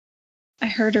I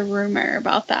heard a rumor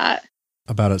about that.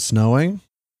 About it snowing?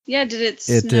 Yeah, did it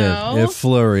snow? It did. It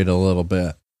flurried a little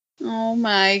bit. Oh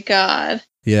my God.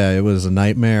 Yeah, it was a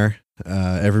nightmare.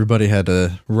 Everybody had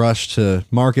to rush to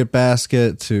Market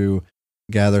Basket to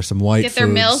gather some white foods. Get their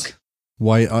milk?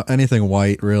 White, anything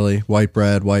white, really. White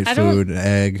bread, white food,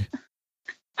 egg.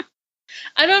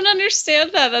 I don't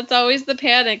understand that. That's always the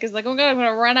panic. It's like, oh God, I'm going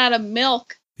to run out of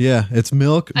milk. Yeah, it's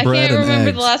milk, bread, and eggs. I can't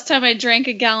remember the last time I drank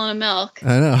a gallon of milk.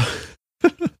 I know.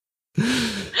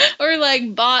 Or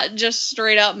like bought just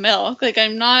straight up milk. Like,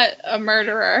 I'm not a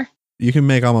murderer. You can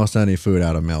make almost any food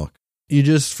out of milk. You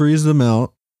just freeze the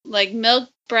milk. Like milk,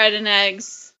 bread, and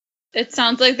eggs. It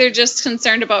sounds like they're just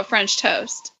concerned about French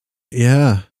toast.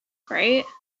 Yeah. Right?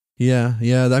 Yeah.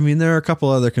 I mean, there are a couple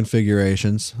other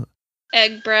configurations.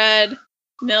 Egg bread,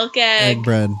 milk egg. Egg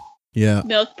bread. Yeah.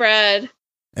 Milk bread.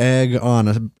 Egg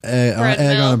on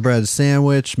a bread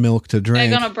sandwich, milk to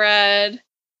drink. Egg on a bread.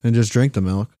 And just drink the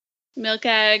milk. Milk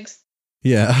eggs.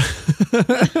 Yeah.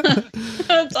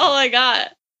 That's all I got.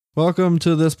 Welcome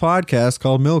to this podcast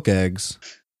called Milk Eggs.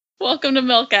 Welcome to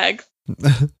Milk Eggs.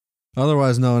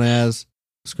 Otherwise known as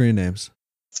Screen Names.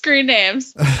 Screen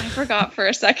Names. I forgot for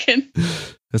a second.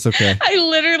 It's okay. I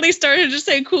literally started to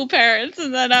say cool parents,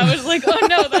 and then I was like, oh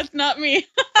no, that's not me.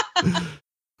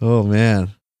 Oh,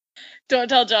 man. Don't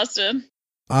tell Justin.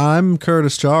 I'm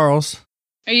Curtis Charles.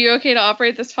 Are you okay to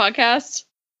operate this podcast?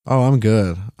 Oh, I'm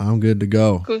good. I'm good to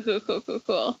go.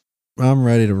 Cool. I'm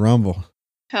ready to rumble.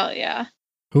 Hell yeah.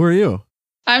 Who are you?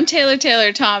 I'm Taylor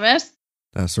Thomas.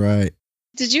 That's right.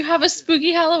 Did you have a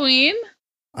spooky Halloween?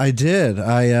 I did.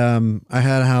 I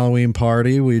had a Halloween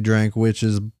party. We drank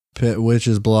witch's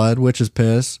blood, witch's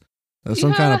piss,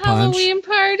 some kind of punch. Halloween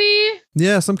party?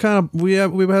 Yeah, some kind of we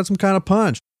had some kind of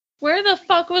punch. Where the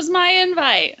fuck was my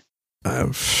invite? I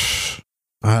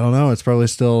don't know. It's probably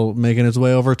still making its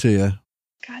way over to you.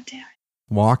 God damn it.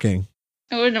 Walking.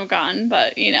 I wouldn't have gone,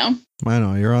 but you know. I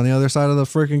know. You're on the other side of the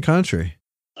freaking country.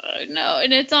 No,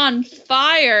 and it's on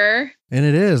fire. And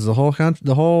it is. The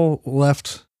whole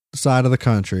left side of the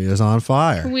country is on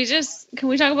fire. Can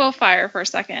we talk about fire for a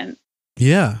second?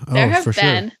 Yeah. There have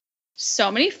been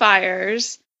so many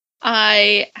fires.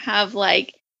 I have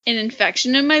like an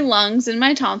infection in my lungs and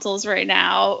my tonsils right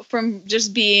now from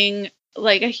just being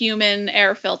like a human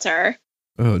air filter.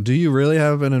 Oh, do you really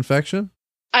have an infection?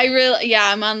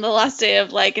 I'm on the last day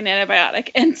of like an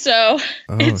antibiotic. And so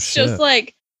it's just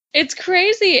like, it's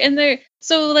crazy. And there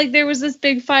was this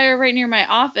big fire right near my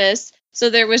office. So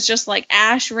there was just like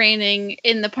ash raining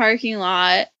in the parking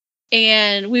lot,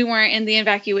 and we weren't in the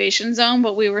evacuation zone,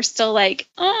 but we were still like,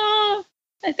 oh,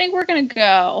 I think we're going to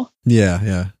go.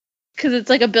 Yeah. Because it's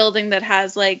like a building that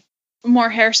has like more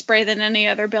hairspray than any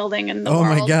other building in the world.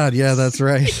 Oh my God. Yeah, that's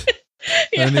right.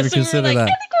 Yeah, I didn't even consider that.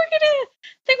 I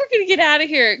think we're going to get out of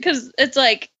here. Because it's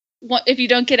like, if you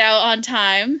don't get out on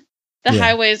time, the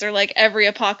highways are like every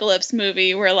apocalypse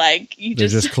movie where like you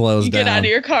just close down. Get out of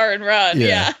your car and run.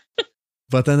 Yeah.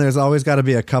 But then there's always got to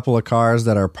be a couple of cars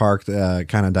that are parked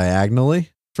kind of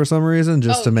diagonally for some reason,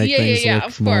 just to make things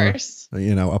look more,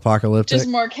 apocalyptic. Just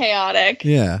more chaotic.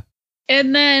 Yeah.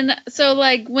 And then, so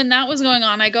like when that was going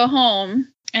on, I go home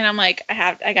and I'm like,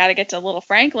 I got to get to Little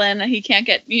Franklin. He can't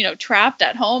get, trapped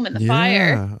at home in the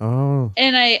fire. Oh.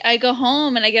 And I go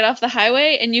home and I get off the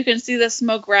highway and you can see the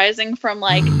smoke rising from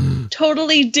like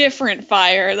totally different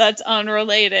fire that's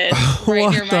unrelated right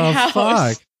near my house.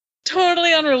 Fuck?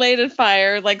 Totally unrelated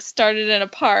fire, like started in a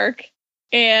park.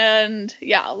 And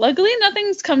yeah, luckily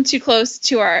nothing's come too close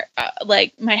to our,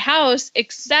 my house,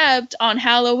 except on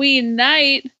Halloween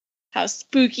night. How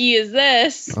spooky is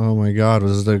this? Oh my God,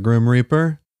 was it the Grim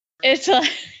Reaper? It's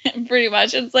pretty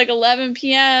much. It's like 11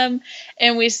 p.m.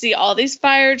 and we see all these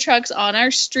fire trucks on our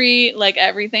street, like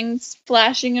everything's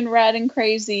flashing and red and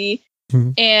crazy.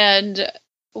 Mm-hmm. And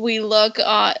we look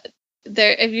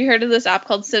there. Have you heard of this app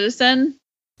called Citizen?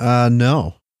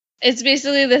 No. It's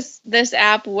basically this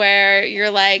app where you're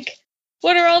like,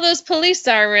 what are all those police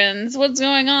sirens? What's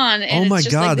going on? And oh my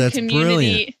God, that's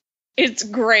brilliant. It's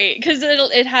great because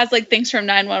it has like things from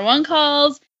 911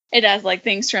 calls. It has like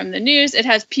things from the news. It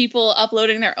has people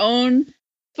uploading their own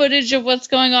footage of what's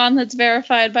going on that's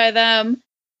verified by them.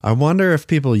 I wonder if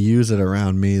people use it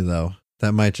around me though.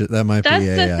 That might be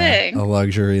a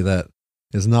luxury that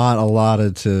is not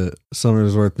allotted to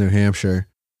Somersworth, New Hampshire.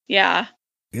 Yeah.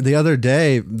 The other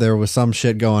day, there was some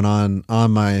shit going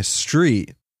on my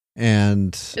street,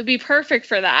 and it'd be perfect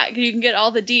for that. You can get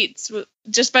all the deets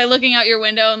just by looking out your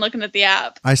window and looking at the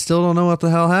app. I still don't know what the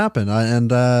hell happened.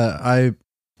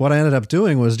 What I ended up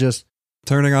doing was just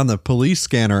turning on the police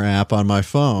scanner app on my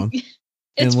phone.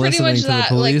 It's and pretty much to that,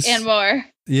 the police. and more.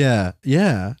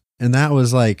 Yeah. And that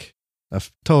was like, a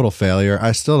total failure.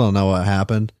 I still don't know what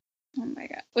happened. Oh my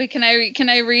god! Wait, can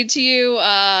I read to you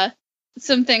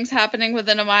some things happening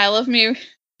within a mile of me?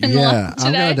 Yeah,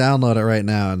 I'm gonna download it right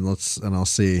now and I'll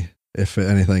see if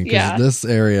anything. Because this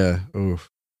area, oof.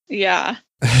 Yeah.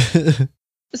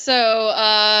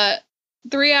 So,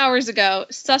 3 hours ago,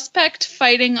 suspect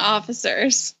fighting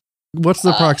officers. What's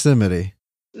the proximity?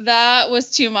 That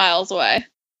was 2 miles away.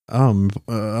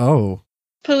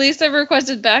 Police have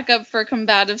requested backup for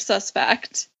combative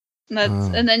suspect.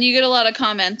 And then you get a lot of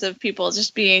comments of people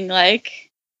just being like,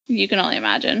 you can only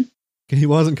imagine. He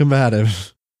wasn't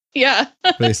combative. Yeah.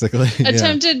 Basically.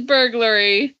 Attempted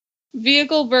burglary,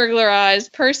 vehicle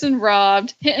burglarized, person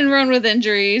robbed, hit and run with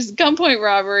injuries, gunpoint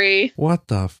robbery. What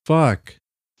the fuck?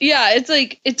 Yeah, it's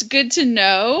like, it's good to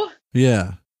know.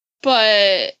 Yeah.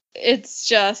 But it's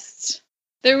just,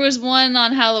 there was one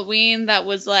on Halloween that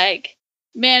was like,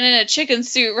 man in a chicken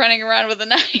suit running around with a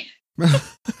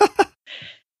knife.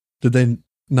 Did they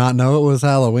not know it was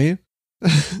Halloween?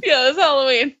 Yeah, it was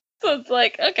Halloween. So it's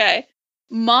like, okay.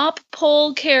 Mop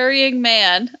pole carrying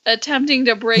man attempting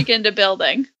to break into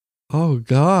building. Oh,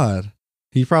 God.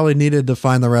 He probably needed to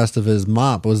find the rest of his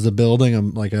mop. Was the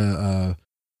building like a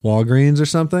Walgreens or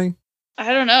something?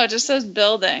 I don't know. It just says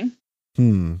building.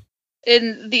 And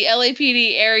the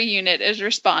LAPD air unit is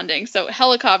responding. So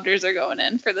helicopters are going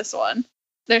in for this one.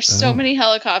 There's so many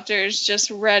helicopters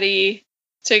just ready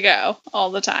to go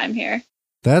all the time here.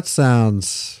 That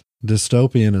sounds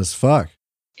dystopian as fuck.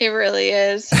 It really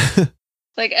is.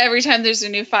 Like every time there's a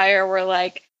new fire, we're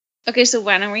like, okay, so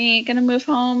when are we going to move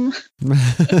home?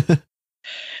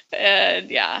 And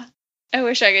yeah, I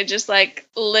wish I could just like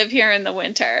live here in the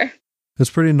winter. It's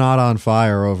pretty not on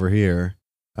fire over here.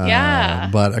 Yeah.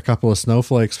 But a couple of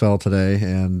snowflakes fell today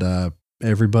and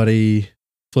everybody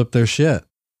flipped their shit.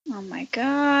 Oh my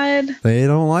God. They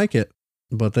don't like it,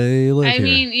 but they live here. I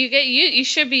mean, you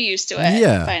should be used to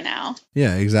it by now.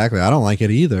 Yeah, exactly. I don't like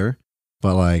it either,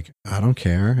 but like, I don't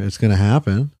care. It's going to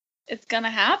happen. It's going to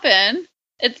happen.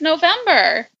 It's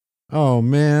November. Oh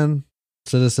man.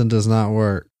 Citizen does not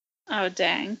work. Oh,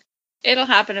 dang. It'll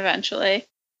happen eventually.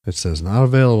 It says not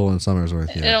available in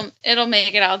Somersworth yet. It'll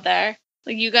make it out there.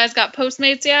 Like, you guys got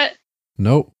Postmates yet?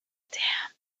 Nope.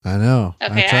 Damn. I know.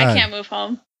 Okay, I can't move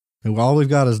home. All we've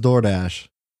got is DoorDash.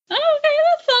 Oh, okay,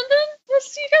 that's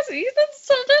something. That's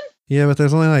something. Yeah, but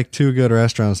there's only like 2 good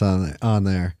restaurants on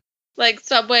there. Like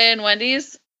Subway and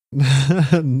Wendy's?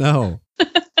 No.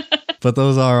 But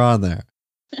those are on there.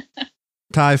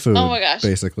 Thai food. Oh my gosh.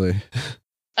 Basically.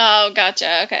 Oh,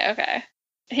 gotcha. Okay.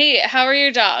 Hey, how are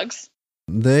your dogs?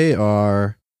 They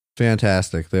are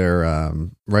fantastic. They're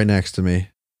right next to me.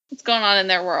 What's going on in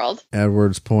their world?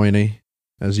 Edward's pointy,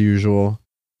 as usual.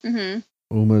 Mm-hmm.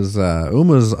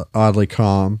 Uma's oddly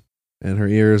calm, and her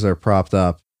ears are propped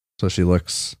up, so she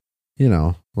looks,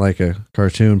 like a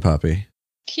cartoon puppy.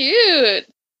 Cute.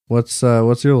 What's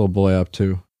your little boy up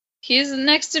to? He's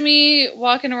next to me,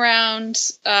 walking around,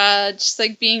 just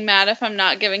like being mad if I'm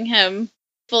not giving him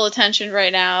full attention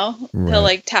right now. Right. He'll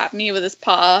like tap me with his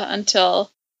paw until.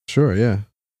 Sure, yeah,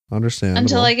 understand.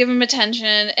 Until I give him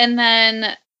attention, and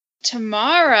then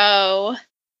tomorrow.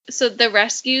 So the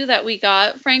rescue that we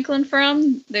got Franklin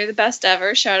from, they're the best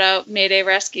ever. Shout out Mayday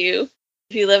Rescue.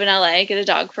 If you live in LA, get a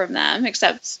dog from them.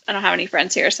 Except I don't have any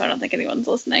friends here, so I don't think anyone's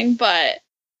listening. But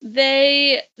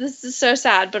this is so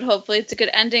sad, but hopefully it's a good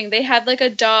ending. They had like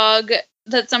a dog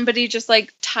that somebody just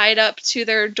like tied up to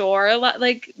their door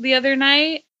like the other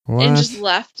night. What? And just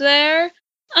left there.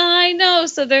 I know.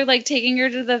 So they're like taking her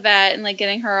to the vet and like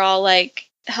getting her all like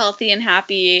healthy and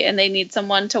happy, and they need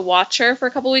someone to watch her for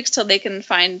a couple weeks till they can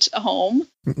find a home.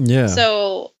 Yeah.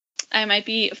 So I might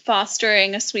be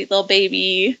fostering a sweet little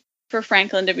baby for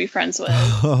Franklin to be friends with.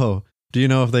 Oh, do you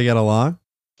know if they get along?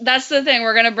 That's the thing.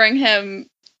 We're going to bring him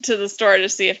to the store to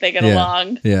see if they get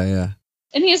along. Yeah.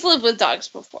 And he's lived with dogs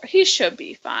before. He should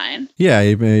be fine. Yeah,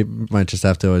 he might just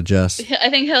have to adjust. I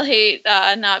think he'll hate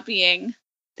not being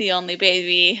the only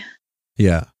baby.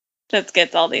 Yeah. That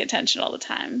gets all the attention all the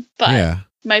time. But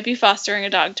might be fostering a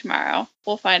dog tomorrow.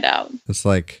 We'll find out. It's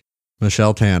like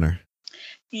Michelle Tanner.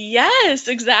 Yes,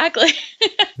 exactly.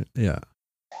 Yeah.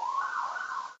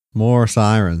 More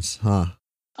sirens, huh?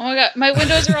 Oh my God. My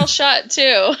windows are all shut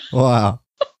too. Wow.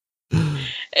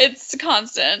 It's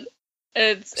constant.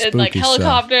 It's like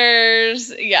helicopters.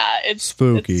 Stuff. Yeah, it's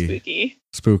spooky.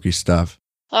 Spooky stuff.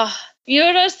 Oh, you know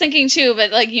what I was thinking too,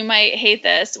 but like you might hate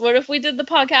this. What if we did the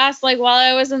podcast like while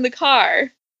I was in the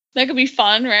car? That could be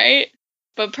fun, right?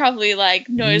 But probably like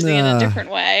noisy in a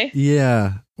different way.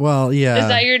 Yeah. Well, yeah. Is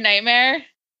that your nightmare?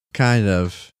 Kind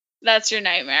of. That's your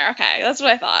nightmare. Okay, that's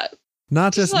what I thought.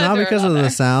 Not because of the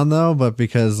sound though, but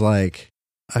because like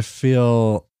I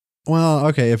feel, well,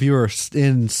 okay, if you were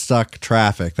in stuck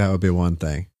traffic, that would be one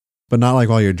thing. But not like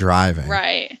while you're driving.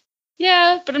 Right.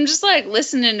 Yeah, but I'm just like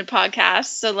listening to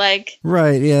podcasts, so like.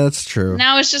 Right, yeah, that's true.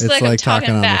 Now it's just like I'm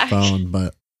talking back. On the phone,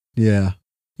 but yeah.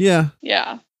 Yeah.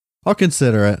 Yeah. I'll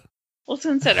consider it. We'll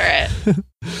consider it.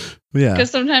 Yeah.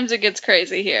 Because sometimes it gets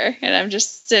crazy here, and I'm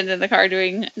just sitting in the car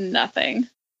doing nothing.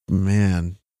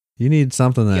 Man, you need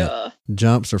something that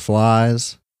jumps or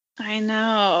flies. I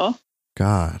know.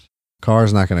 God,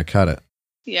 car's not going to cut it.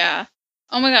 Yeah.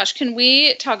 Oh my gosh, can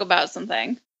we talk about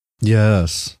something?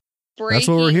 Yes. That's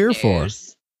what we're here news. for.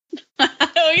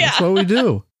 Oh yeah. That's what we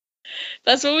do.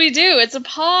 That's what we do. It's a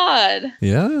pod.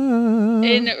 Yeah.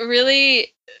 And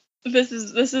really, this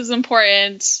is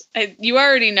important. You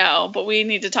already know, but we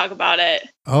need to talk about it.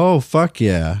 Oh, fuck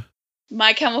yeah.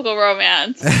 My Chemical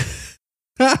Romance is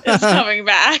coming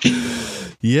back.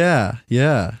 Yeah,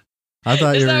 yeah. I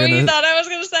thought you thought I was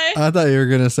going to say? I thought you were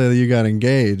going to say that you got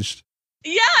engaged.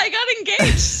 Yeah, I got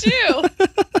engaged too.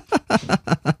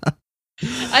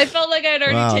 I felt like I'd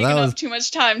already taken up too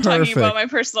much time talking about my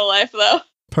personal life, though.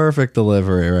 Perfect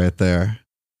delivery right there.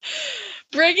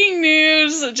 Breaking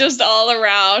news just all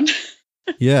around.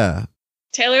 Yeah.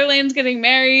 Taylor Lane's getting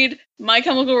married. My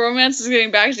Chemical Romance is getting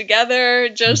back together.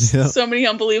 Just so many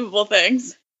unbelievable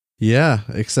things. Yeah,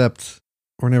 except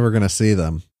we're never going to see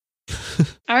them.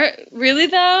 Really,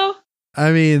 though?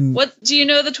 I mean... What do you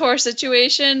know the tour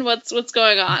situation? What's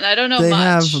going on? I don't know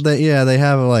much. They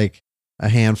have like a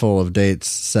handful of dates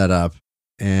set up,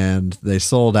 and they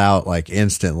sold out like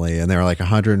instantly, and they were like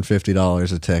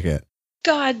 $150 a ticket.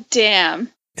 God damn.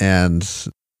 And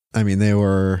I mean, they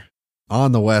were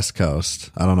on the West Coast.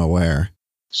 I don't know where.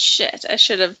 Shit, I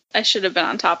should have been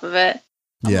on top of it.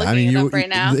 I mean, right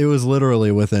now. It was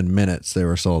literally within minutes they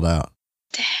were sold out.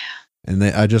 Damn. And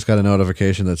I just got a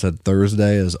notification that said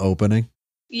Thursday is opening.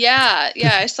 Yeah,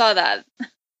 I saw that.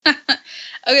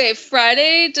 Okay,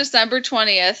 Friday, December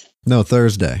 20th. No,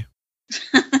 Thursday.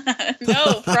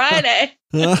 No, Friday.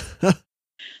 No,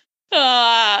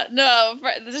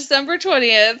 December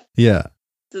 20th. Yeah.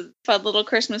 The fun little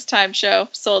Christmas time show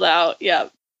sold out.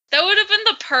 Yep. That would have been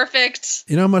the perfect.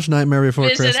 You know how much Nightmare Before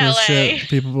Christmas LA. shit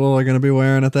people are going to be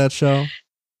wearing at that show?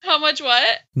 How much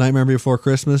what? Nightmare Before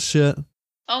Christmas shit.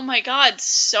 Oh my God,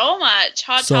 so much.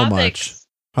 Hot Topics.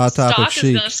 Hot Topic chic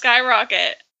is going to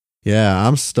skyrocket. Yeah,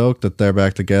 I'm stoked that they're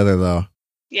back together, though.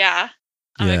 Yeah,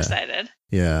 I'm excited.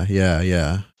 Yeah.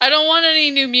 I don't want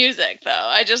any new music, though.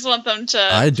 I just want them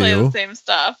to play the same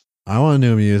stuff. I want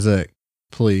new music,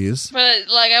 please. But,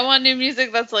 like, I want new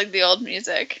music that's like the old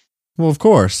music. Well, of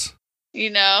course. You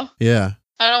know? Yeah.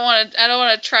 I don't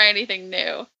want to try anything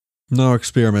new. No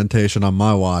experimentation on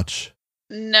my watch.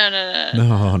 No.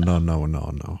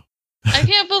 No. I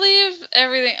can't believe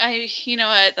everything. You know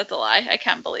what? That's a lie. I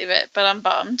can't believe it, but I'm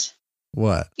bummed.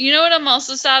 What? You know what I'm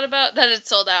also sad about? That it's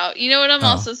sold out. You know what I'm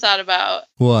also sad about?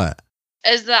 What?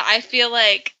 Is that I feel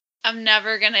like I'm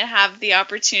never going to have the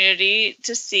opportunity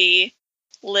to see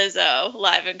Lizzo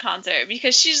live in concert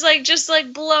because she's like just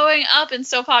like blowing up and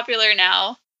so popular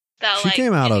now that she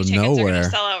came out of nowhere. Are gonna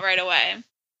sell out right away.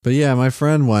 But yeah, my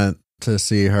friend went to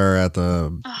see her at the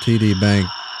TD Bank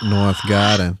North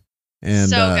Garden.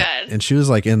 And so good. And she was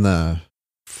like in the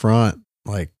front,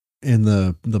 like in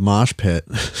the mosh pit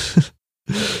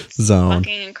zone.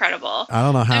 Fucking incredible. I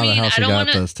don't know how the hell she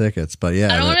got those tickets, but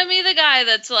yeah. I don't want to be the guy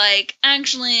that's like,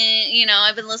 actually, you know,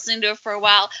 I've been listening to it for a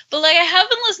while. But like I have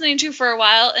been listening to for a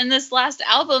while, and this last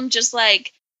album just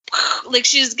like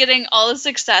she's getting all the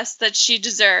success that she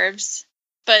deserves.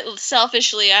 But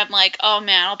selfishly, I'm like, oh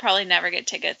man, I'll probably never get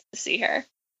tickets to see her.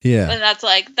 Yeah. And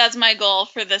that's my goal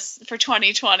for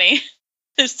 2020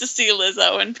 is to see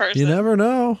Lizzo in person. You never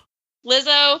know.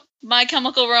 Lizzo, My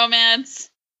Chemical Romance.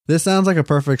 This sounds like a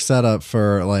perfect setup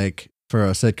for a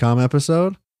sitcom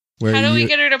episode. How do we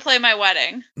get her to play my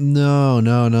wedding?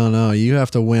 No. You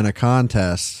have to win a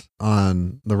contest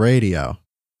on the radio.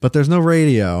 But there's no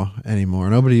radio anymore.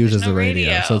 Nobody uses the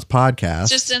radio. So it's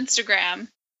podcasts. It's just Instagram.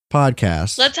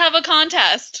 Podcast. Let's have a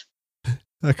contest.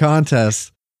 A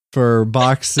contest for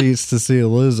box seats to see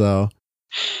Lizzo.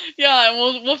 Yeah,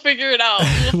 and we'll figure it out.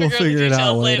 We'll figure it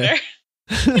out later.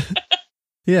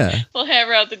 Yeah. We'll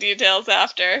hammer out the details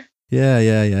after.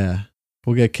 Yeah.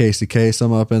 We'll get Casey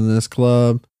Kasem up in this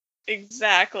club.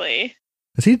 Exactly.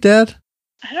 Is he dead?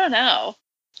 I don't know.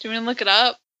 Do you want to look it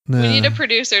up? No. We need a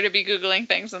producer to be Googling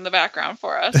things in the background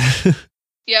for us.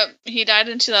 Yep, he died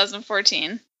in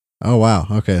 2014. Oh, wow.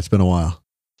 Okay, it's been a while.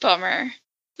 Bummer.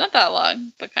 Not that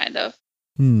long, but kind of.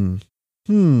 Well.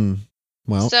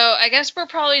 So I guess we're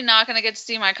probably not going to get to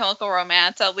see My Chemical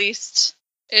Romance, at least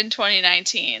in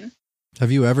 2019.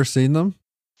 Have you ever seen them?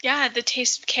 Yeah, the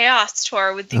Taste of Chaos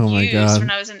tour with the U's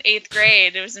when I was in 8th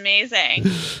grade. It was amazing.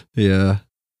 Yeah.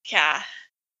 Yeah.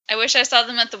 I wish I saw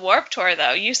them at the Warp Tour,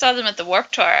 though. You saw them at the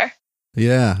Warp Tour.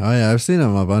 Yeah. Oh, yeah. I've seen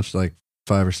them a bunch, like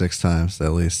 5 or 6 times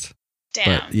at least.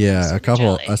 Damn. But yeah,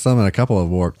 I saw them at a couple of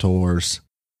Warp Tours,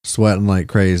 sweating like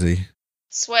crazy.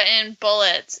 Sweating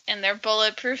bullets in their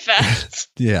bulletproof vests.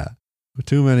 Yeah.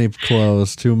 Too many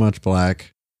clothes, too much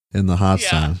black in the hot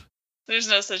sun. There's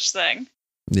no such thing.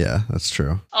 Yeah, that's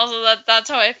true. Also, that's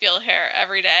how I feel here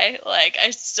every day. Like,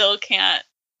 I still can't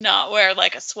not wear,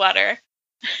 like, a sweater.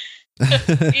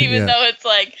 Even though it's,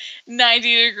 like,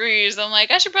 90 degrees. I'm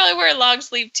like, I should probably wear a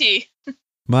long-sleeve tee.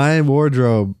 My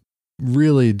wardrobe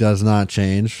really does not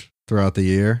change throughout the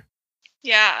year.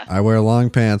 Yeah. I wear long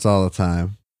pants all the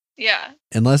time. Yeah.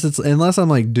 Unless I'm,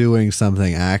 like, doing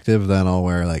something active, then I'll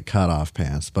wear, like, cutoff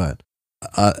pants. But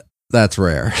that's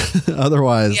rare.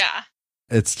 Otherwise... Yeah.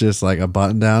 It's just like a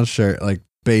button-down shirt, like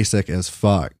basic as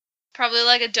fuck. Probably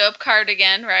like a dope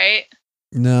cardigan, right?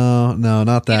 No,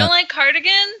 not that. You don't like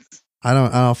cardigans? I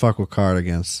don't fuck with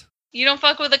cardigans. You don't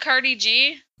fuck with a Cardi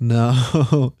G?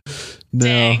 No,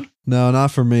 Dang. No,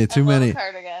 not for me. Too many. A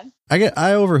cardigan.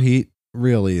 I overheat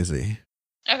real easy.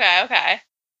 Okay.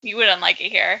 You wouldn't like it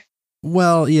here.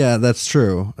 Well, yeah, that's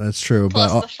true. Plus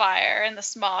but the fire and the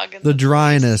smog. And the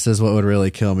dryness is what would really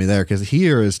kill me there, because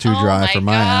here is too dry for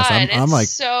my ass. I'm like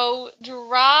so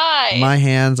dry. My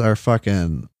hands are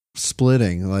fucking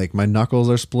splitting. Like my knuckles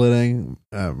are splitting.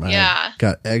 I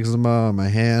got eczema on my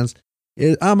hands.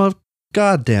 I'm a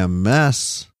goddamn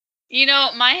mess. You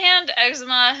know, my hand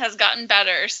eczema has gotten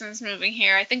better since moving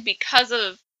here. I think because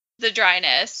of the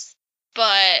dryness.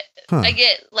 But I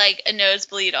get like a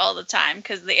nosebleed all the time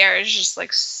because the air is just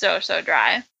like so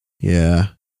dry. Yeah.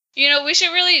 You know, we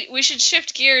should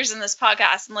shift gears in this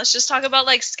podcast and let's just talk about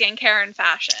like skincare and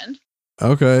fashion.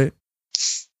 Okay.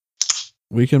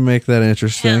 We can make that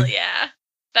interesting. Hell yeah.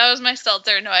 That was my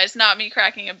seltzer noise, not me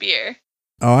cracking a beer.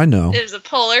 Oh, I know. It was a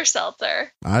polar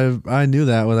seltzer. I knew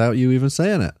that without you even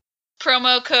saying it.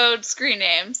 Promo code screen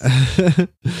names.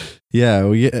 Yeah.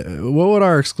 What would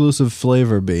our exclusive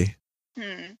flavor be?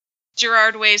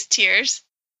 Gerard Way's Tears.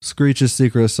 Screech's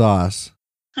Secret Sauce.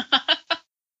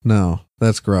 No,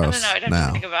 that's gross. I don't know. I'd have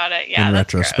to think about it. Yeah, in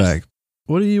that's retrospect. Gross.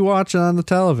 What do you watch on the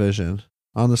television,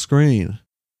 on the screen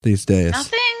these days?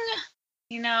 Nothing.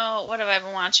 You know, what have I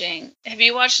been watching? Have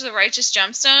you watched The Righteous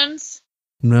Gemstones?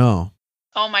 No.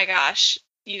 Oh my gosh.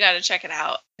 You got to check it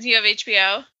out. Do you have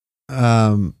HBO?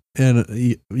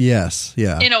 Yes,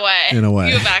 yeah. In a way.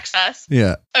 You have access.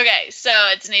 Yeah. Okay, so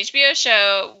it's an HBO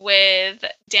show with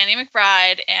Danny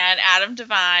McBride and Adam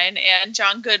Devine and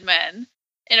John Goodman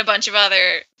and a bunch of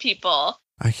other people.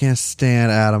 I can't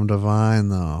stand Adam Devine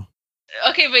though.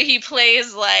 Okay, but he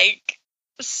plays like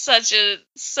such an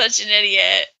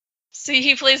idiot. See,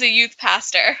 he plays a youth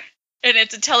pastor, and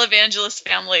it's a televangelist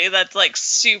family that's like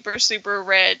super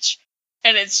rich.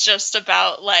 And it's just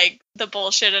about like the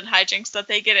bullshit and hijinks that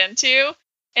they get into.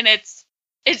 And it's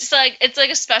like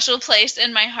a special place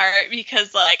in my heart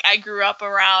because like I grew up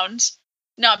around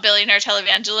not billionaire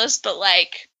televangelists, but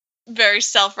like very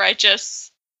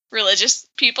self-righteous religious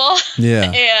people.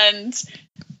 Yeah. And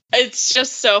it's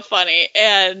just so funny.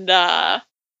 And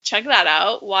check that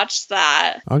out. Watch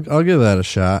that. I'll give that a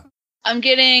shot. I'm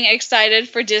getting excited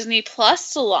for Disney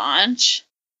Plus to launch.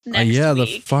 Next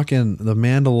week. The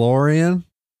Mandalorian.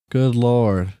 Good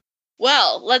Lord.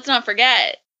 Well, let's not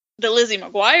forget the Lizzie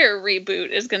McGuire reboot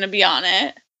is going to be on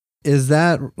it. Is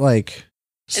that like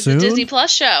soon? It's a Disney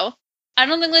Plus show. I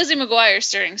don't think Lizzie McGuire is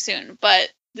starting soon,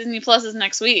 but Disney Plus is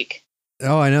next week.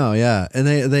 Oh, I know, yeah. And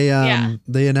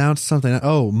they announced something.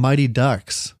 Oh, Mighty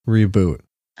Ducks reboot.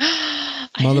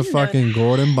 Motherfucking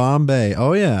Gordon Bombay.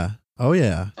 Oh yeah.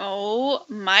 Oh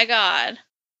my God.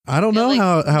 I don't know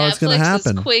how it's going to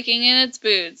happen. Is quaking in its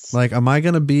boots. Like, am I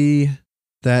going to be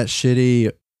that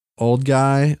shitty old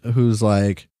guy who's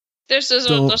like, this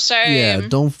isn't the same. Yeah,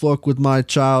 don't fuck with my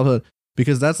childhood.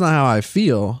 Because that's not how I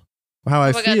feel.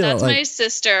 I feel. God, that's like, my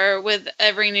sister with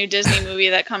every new Disney movie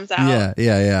that comes out.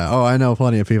 Yeah. Oh, I know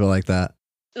plenty of people like that.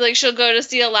 Like, she'll go to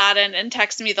see Aladdin and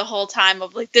text me the whole time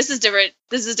of like, this is different.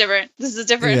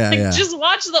 Yeah, like, just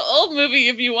watch the old movie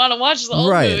if you want to watch the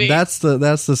old movie. Right, that's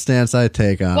the stance I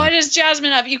take on. Why does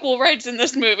Jasmine have equal rights in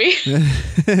this movie?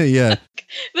 Yeah.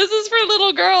 This is for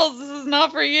little girls. This is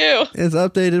not for you. It's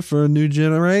updated for a new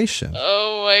generation.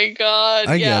 Oh my God.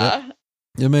 I get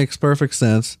it. It makes perfect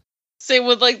sense. Same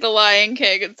with like the Lion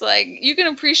King. It's like you can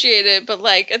appreciate it, but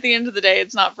like at the end of the day,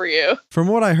 it's not for you. From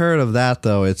what I heard of that,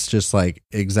 though, it's just like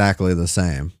exactly the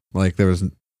same. Like there was,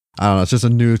 I don't know, it's just a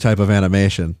new type of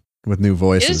animation. with new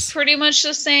voices. It was pretty much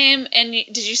the same. And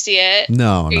did you see it?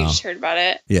 No, or no. You just heard about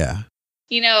it? Yeah.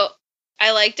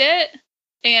 I liked it.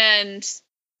 And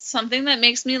something that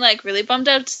makes me like really bummed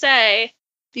out to say,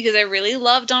 because I really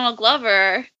love Donald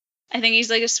Glover. I think he's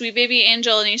like a sweet baby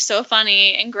angel and he's so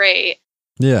funny and great.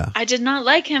 Yeah. I did not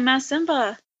like him as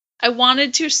Simba. I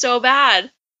wanted to so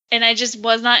bad. And I just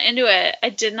was not into it. I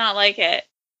did not like it.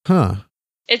 Huh.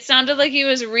 It sounded like he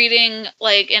was reading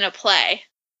like in a play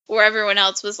where everyone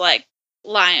else was like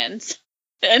lions.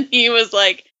 And he was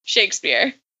like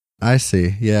Shakespeare. I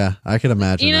see. Yeah. I can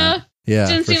imagine that. Yeah. It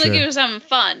didn't seem like he was having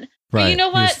fun. Right. But you know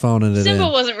what? Simba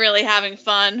wasn't really having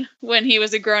fun when he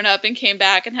was a grown up and came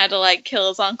back and had to like kill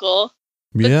his uncle.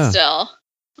 But still,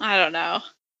 I don't know.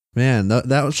 Man,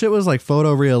 that shit was like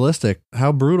photorealistic.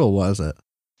 How brutal was it?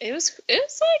 It was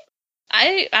like,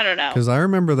 I don't know. Because I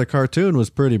remember the cartoon was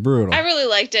pretty brutal. I really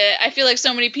liked it. I feel like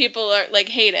so many people are like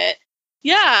hate it.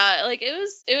 Yeah, like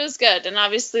it was good. And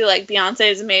obviously like Beyonce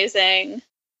is amazing.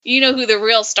 You know who the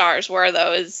real stars were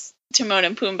though, is Timon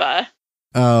and Pumbaa.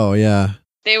 Oh yeah.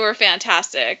 They were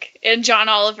fantastic. And John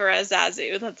Oliver as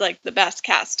Zazu. That's like the best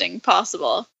casting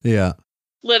possible. Yeah.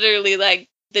 Literally like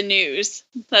the news.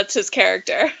 That's his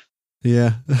character.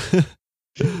 Yeah.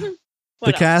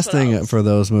 The casting for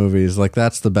those movies, like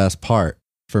that's the best part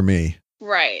for me.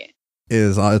 Right.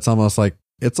 It's almost like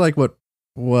it's like what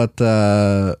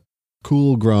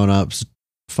cool grown-ups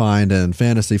find in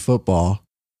fantasy football.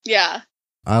 Yeah.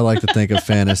 I like to think of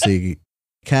fantasy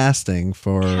casting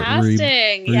for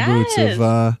reboots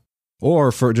of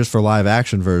or for live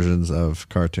action versions of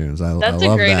cartoons. That's I love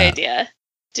a great that. idea.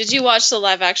 Did you watch the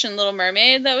live action Little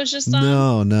Mermaid that was just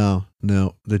on? No.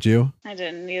 Did you? I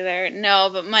didn't either.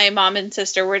 No, but my mom and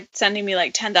sister were sending me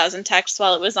like 10,000 texts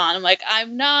while it was on. I'm like,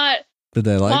 I'm not Did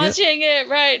they like watching it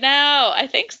right now. I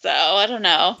think so. I don't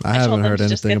know. I haven't told them heard to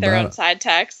just anything get their about own side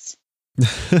texts.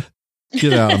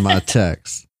 Get out of my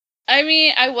text. I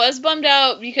mean, I was bummed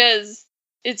out because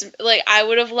it's like I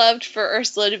would have loved for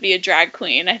Ursula to be a drag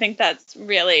queen. I think that's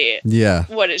really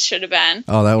what it should have been.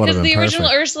 Oh, that would have been perfect. Because the original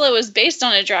Ursula was based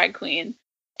on a drag queen,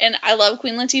 and I love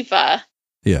Queen Latifah.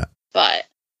 Yeah, but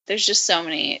there's just so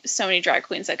many drag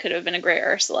queens that could have been a great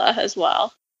Ursula as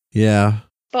well. Yeah,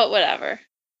 but whatever.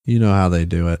 You know how they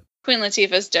do it. Queen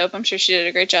Latifah's dope. I'm sure she did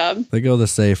a great job. They go the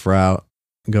safe route.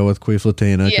 Go with Queen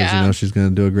Latifah because she's going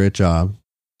to do a great job.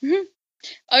 Mm-hmm.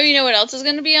 Oh, you know what else is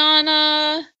going to be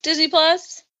on Disney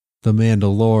Plus? The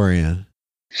Mandalorian.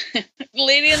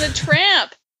 Lady and the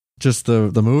Tramp. Just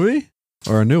the movie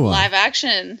or a new one? Live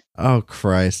action. Oh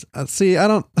Christ! See, I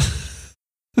don't.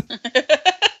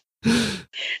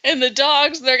 And the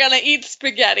dogs, they're gonna eat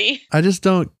spaghetti. I just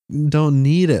don't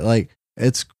need it. Like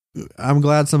I'm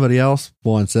glad somebody else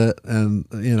wants it, and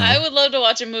you know. I would love to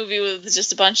watch a movie with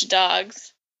just a bunch of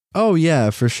dogs. Oh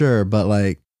yeah, for sure. But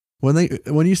like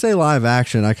when you say live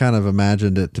action, I kind of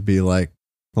imagined it to be like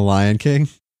The Lion King,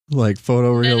 like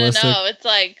photorealistic. No, it's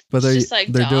like, but they're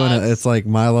dogs. doing it. It's like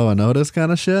Milo and Otis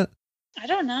kind of shit. I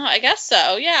don't know. I guess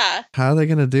so. Yeah. How are they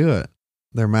gonna do it?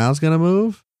 Their mouths gonna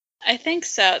move? I think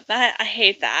so. I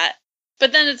hate that.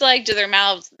 But then it's like, do their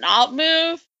mouths not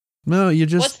move? No, you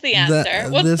just. What's the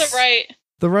answer? What's the right?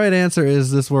 The right answer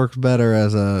is this works better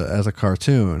as a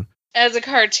cartoon. As a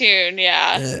cartoon,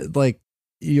 yeah.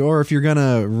 Or if you're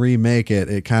gonna remake it,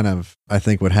 it kind of I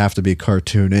think would have to be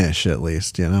cartoonish at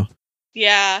least, you know.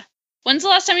 Yeah. When's the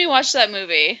last time you watched that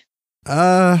movie?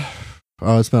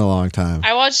 It's been a long time.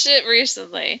 I watched it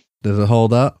recently. Does it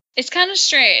hold up? It's kind of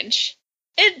strange.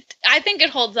 I think it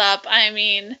holds up. I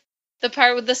mean, the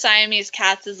part with the Siamese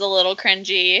cats is a little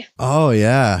cringy. Oh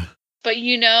yeah. But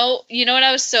you know what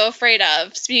I was so afraid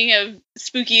of? Speaking of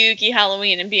spooky ooky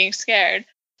Halloween and being scared,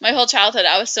 my whole childhood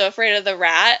I was so afraid of the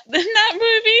rat in that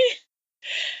movie.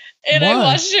 And I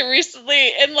watched it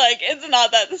recently, and like it's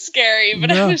not that scary,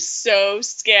 but I was so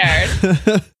scared.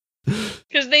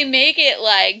 Because they make it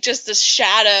like just a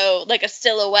shadow, like a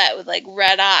silhouette with like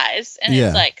red eyes. And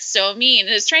it's like so mean.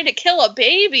 And it's trying to kill a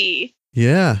baby.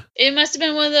 Yeah. It must have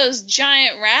been one of those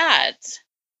giant rats.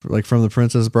 Like from The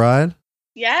Princess Bride?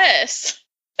 Yes.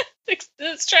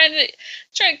 It's trying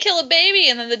to kill a baby.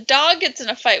 And then the dog gets in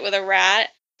a fight with a rat.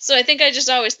 So I think I just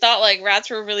always thought like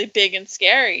rats were really big and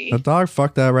scary. The dog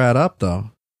fucked that rat up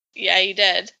though. Yeah, he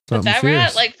did. But that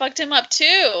rat like fucked him up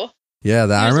too. Yeah,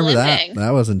 I remember that. That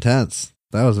was intense.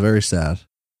 That was very sad.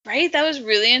 Right? That was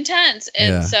really intense.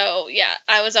 And so,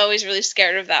 I was always really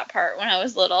scared of that part when I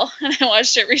was little. And I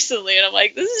watched it recently and I'm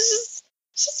like, this is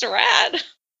just a rat.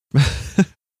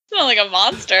 It's not like a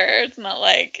monster. It's not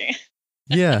like...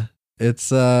 Yeah.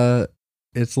 It's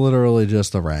literally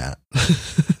just a rat.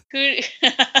 But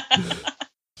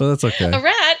that's okay. A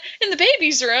rat in the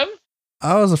baby's room.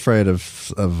 I was afraid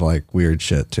of like weird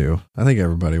shit too. I think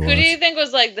everybody was. Who do you think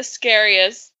was like the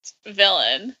scariest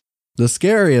villain? The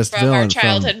scariest from villain our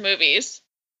childhood movies.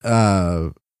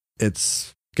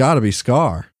 It's got to be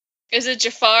Scar. Is it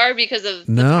Jafar because of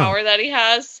the power that he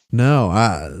has? No.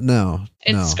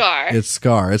 It's Scar. It's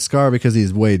Scar. It's Scar because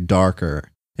he's way darker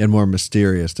and more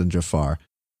mysterious than Jafar.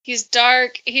 He's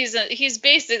dark. He's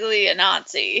basically a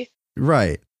Nazi.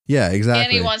 Right. Yeah,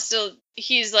 exactly. And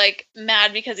he's like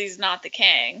mad because he's not the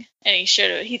king, and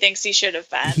he thinks he should have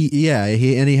been. He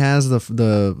has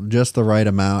the just the right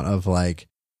amount of like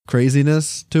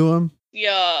craziness to him.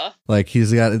 Yeah. Like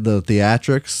he's got the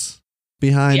theatrics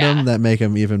behind him that make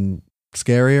him even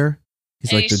scarier.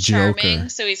 He's like the charming, Joker.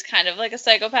 So he's kind of like a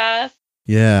psychopath.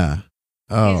 Yeah.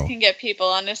 Oh. He can get people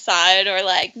on his side or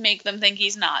like make them think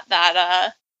he's not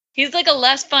that he's like a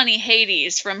less funny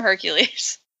Hades from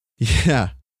Hercules. Yeah.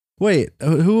 Wait,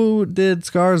 who did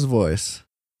Scar's voice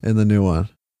in the new one?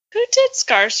 Who did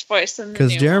Scar's voice in the new one?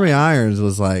 Because Jeremy Irons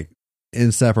was like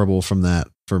inseparable from that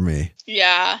for me.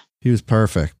 Yeah. He was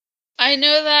perfect. I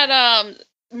know that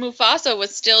Mufasa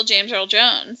was still James Earl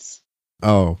Jones.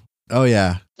 Oh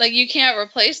yeah. Like you can't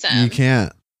replace him. You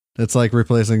can't. It's like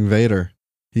replacing Vader.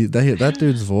 That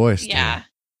dude's voice. Yeah.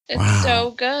 Dude. It's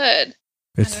so good.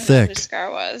 It's thick. Who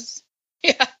Scar was.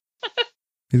 Yeah.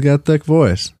 He's got a thick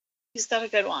voice. He's got a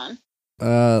good one.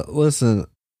 Listen,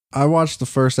 I watched the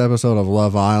first episode of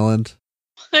Love Island.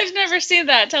 I've never seen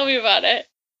that. Tell me about it.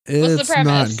 It's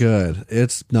not good.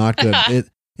 It's not good.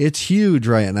 It's huge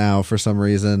right now for some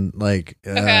reason. Like,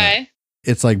 okay.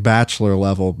 It's like Bachelor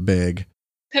level big.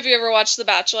 Have you ever watched The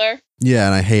Bachelor? Yeah,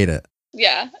 and I hate it.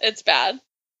 Yeah, it's bad.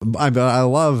 I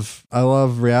love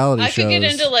reality shows. I could get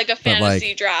into like a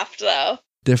fantasy draft though.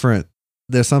 Different.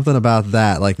 There's something about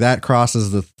that. Like that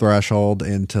crosses the threshold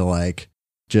into like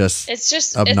it's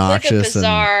just obnoxious. It's like a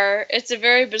bizarre. It's a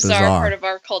very bizarre part of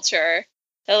our culture.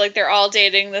 That like they're all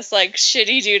dating this like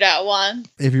shitty dude at once.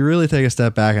 If you really take a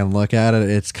step back and look at it,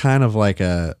 it's kind of like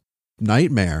a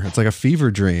nightmare. It's like a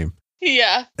fever dream.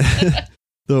 Yeah.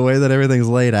 The way that everything's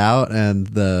laid out and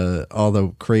all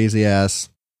the crazy ass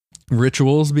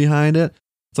rituals behind it.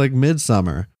 It's like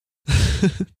Midsummer.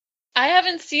 I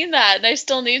haven't seen that and I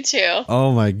still need to.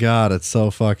 Oh my God, it's so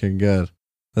fucking good.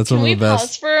 That's Can one of the best.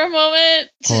 Pause for a moment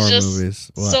to horror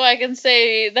movies. So I can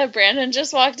say that Brandon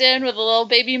just walked in with a little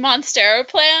baby Monstera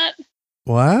plant.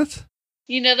 What?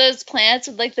 You know those plants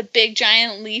with like the big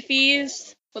giant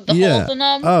leafies with the holes in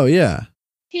them? Oh yeah.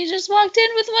 He just walked in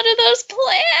with one of those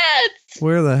plants.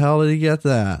 Where the hell did he get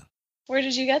that? Where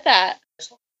did you get that?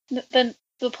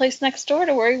 The place next door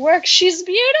to where he works. She's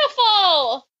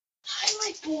beautiful. Hi,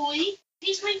 my boy.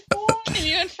 He's my boy. And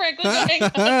you and Franklin are hanging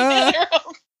out in the other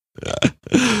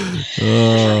room.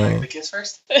 Should I kiss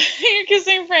first? You're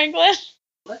kissing Franklin.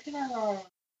 Look at her.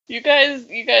 You guys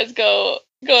go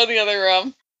in the other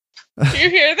room. Do you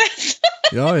hear this?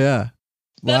 Oh yeah.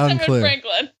 Loud and clear.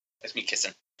 Franklin. That's me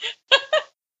kissing.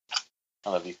 I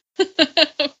love you.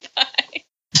 Bye.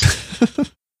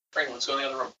 Franklin, let's go in the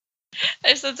other room.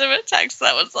 I sent him a text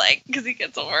that was like, because he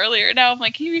gets home earlier now. I'm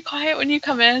like, can you be quiet when you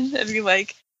come in? And he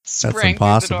like sprang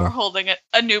through the door holding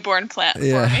a newborn plant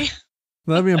for me.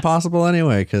 That'd be impossible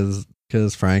anyway, because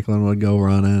Franklin would go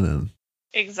running and.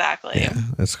 Exactly. Yeah,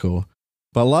 that's cool.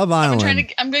 But Love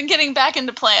Island. I'm getting back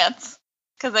into plants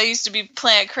because I used to be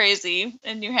plant crazy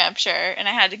in New Hampshire, and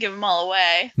I had to give them all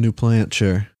away. New plant,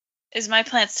 sure. Is my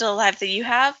plant still alive that you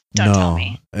have? Don't tell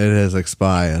me. It has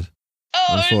expired. Oh,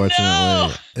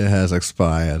 unfortunately, it has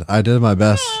expired. I did my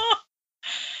best.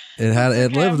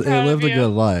 It lived a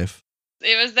good life.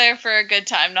 It was there for a good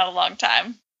time, not a long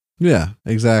time. Yeah,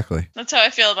 exactly. That's how I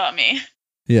feel about me.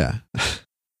 Yeah.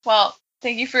 Well,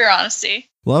 thank you for your honesty.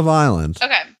 Love Island.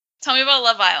 Okay. Tell me about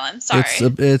Love Island. Sorry.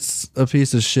 It's a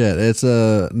piece of shit. It's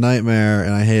a nightmare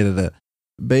and I hated it.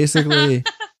 Basically,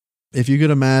 if you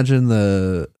could imagine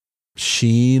the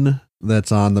sheen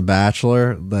that's on The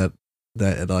Bachelor, that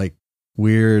like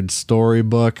weird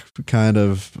storybook kind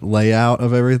of layout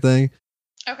of everything.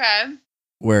 Okay.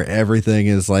 Where everything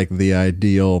is like the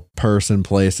ideal person,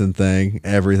 place, and thing.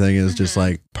 Everything is just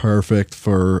like perfect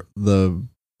for the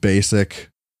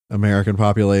basic American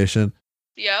population.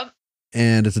 Yep.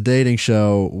 And it's a dating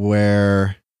show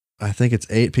where I think it's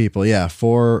 8 people. Yeah,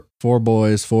 4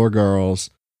 boys, 4 girls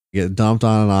get dumped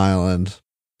on an island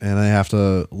and they have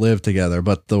to live together.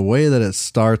 But the way that it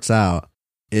starts out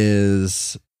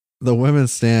is the women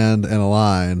stand in a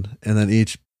line and then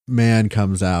each man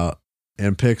comes out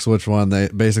and picks which one they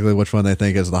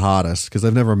think is the hottest because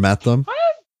they've never met them. What?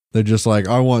 They're just like,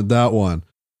 I want that one.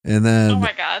 And then oh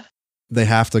my God. they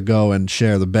have to go and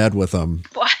share the bed with them.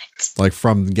 What? like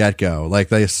from the get-go. Like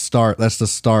that's the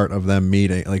start of them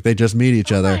meeting. Like they just meet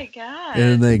each other. Oh my God. And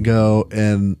then they go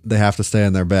and they have to stay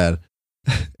in their bed.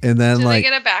 And then do like they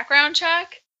get a background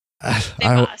check? They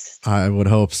I must. I would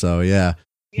hope so, yeah.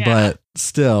 But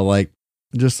still, like,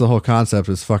 just the whole concept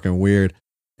is fucking weird.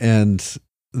 And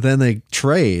then they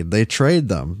trade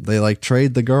them. They like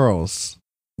trade the girls.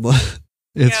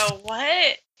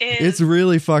 It's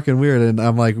really fucking weird. And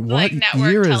I'm like, what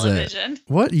year television. is it?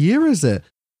 What year is it?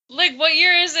 Like, what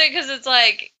year is it? Because it's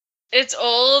like, it's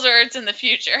old or it's in the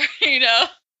future, you know?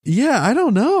 Yeah, I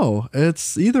don't know.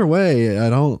 It's either way. I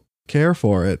don't care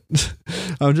for it.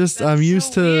 I'm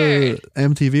used to weird.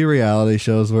 MTV reality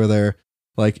shows where they're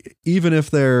like, even at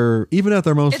their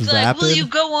most it's vapid. Like, will you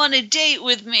go on a date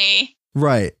with me?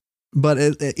 Right. But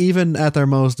even at their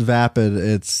most vapid,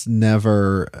 it's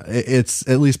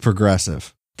at least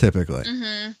progressive, typically.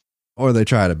 Mm-hmm. Or they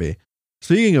try to be.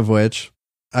 Speaking of which,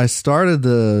 I started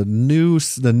the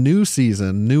newest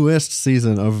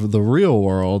season of The Real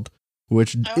World,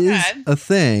 which is a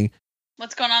thing.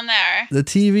 What's going on there? The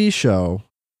TV show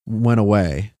went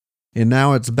away, and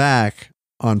now it's back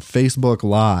on Facebook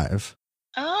Live.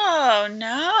 Oh,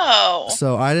 no.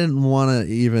 So I didn't want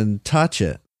to even touch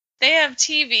it. They have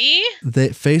TV?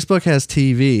 Facebook has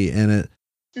TV, and it...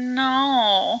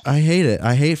 No. I hate it.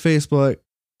 I hate Facebook.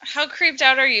 How creeped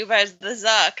out are you by the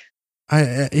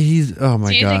Zuck? He's... Oh, my God.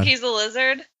 Do you think he's a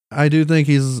lizard? I do think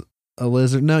he's a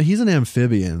lizard. No, he's an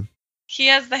amphibian. He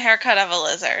has the haircut of a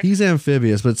lizard. He's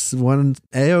amphibious, but when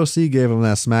AOC gave him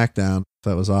that smackdown,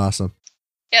 that was awesome.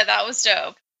 Yeah, that was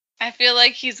dope. I feel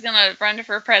like he's going to run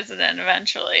for president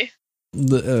eventually.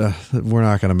 We're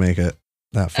not going to make it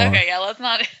that far. Okay, yeah, let's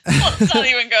not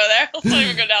even go there. Let's not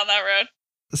even go down that road.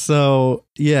 So,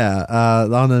 yeah,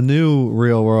 on the new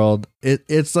Real World,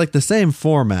 it's like the same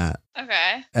format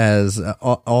as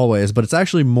always, but it's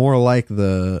actually more like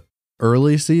the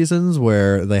early seasons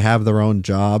where they have their own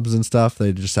jobs and stuff.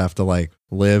 They just have to like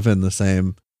live in the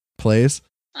same place.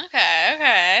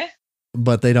 Okay.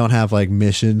 But they don't have like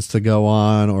missions to go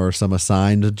on or some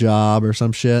assigned job or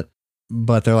some shit.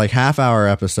 But they're like half-hour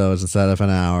episodes instead of an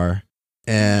hour.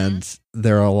 And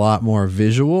they're a lot more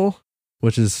visual,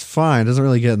 which is fine. It doesn't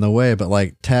really get in the way, but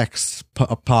like text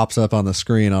pops up on the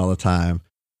screen all the time,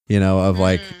 you know, of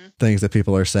like things that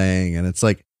people are saying. And it's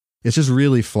like, it's just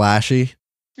really flashy.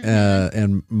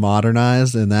 And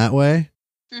modernized in that way.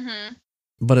 Mm-hmm.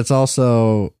 But it's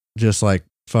also just like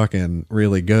fucking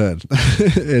really good.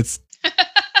 It's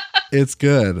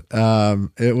good.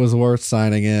 It was worth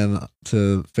signing in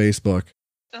to Facebook.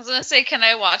 I was gonna say, can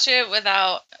I watch it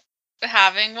without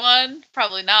having one?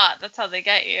 Probably not. That's how they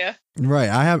get you. Right.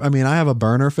 I have a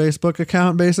burner Facebook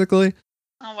account basically.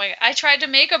 Oh my God. I tried to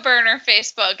make a burner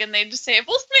Facebook and they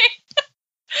disabled me.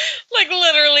 Like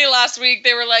literally last week,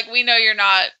 they were like, "We know you're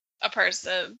not a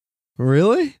person."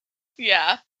 Really?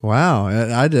 Yeah. Wow,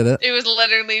 I did it. It was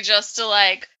literally just to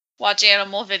like watch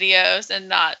animal videos and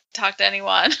not talk to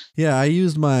anyone. Yeah, I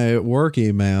used my work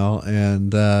email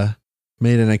and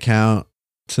made an account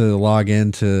to log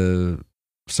into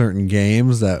certain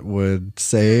games that would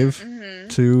save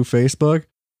to Facebook,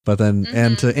 but then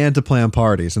and to plan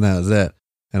parties, and that was it.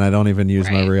 And I don't even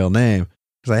use my real name.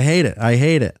 Because I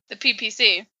hate it. The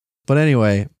PPC. But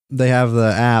anyway, they have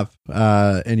the app,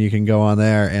 and you can go on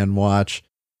there and watch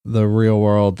The Real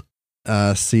World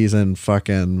season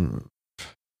fucking...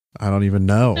 I don't even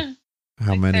know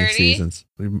how like many 30? Seasons.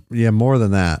 Yeah, more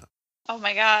than that. Oh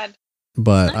my God.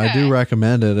 But I do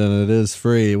recommend it, and it is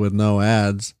free with no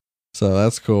ads. So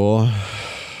that's cool.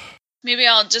 Maybe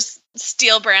I'll just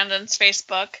steal Brandon's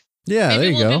Facebook. Yeah, maybe there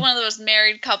you we'll go. be one of those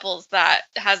married couples that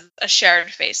has a shared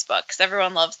Facebook because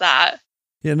everyone loves that.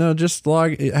 Yeah, no, just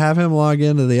have him log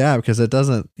into the app because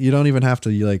you don't even have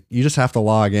to you just have to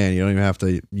log in. You don't even have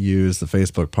to use the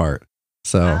Facebook part.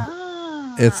 So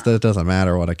it doesn't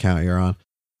matter what account you're on.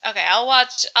 Okay, I'll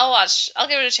watch. I'll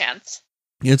give it a chance.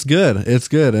 It's good.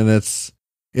 And it's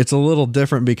a little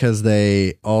different because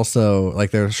they also like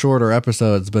they're shorter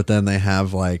episodes, but then they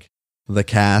have like the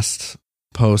cast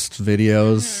post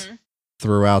videos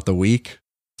throughout the week,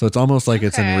 so it's almost like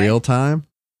it's in real time,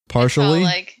 partially.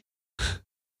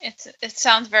 It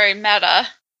sounds very meta.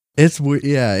 It's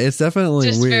definitely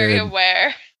just weird. Very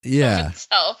aware. Yeah, of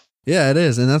itself. Yeah, it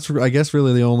is, and that's I guess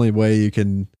really the only way you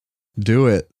can do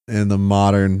it in the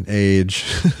modern age.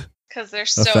 Because they're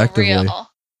so real.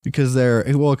 Because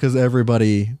because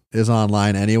everybody is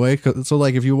online anyway. So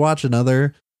like if you watch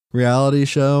another reality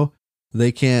show,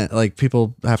 they can't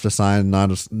people have to sign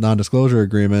non-disclosure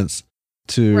agreements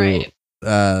to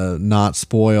not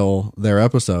spoil their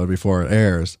episode before it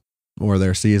airs or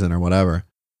their season or whatever.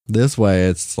 This way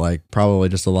it's like probably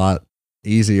just a lot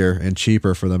easier and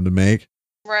cheaper for them to make.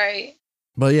 Right.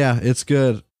 But yeah, it's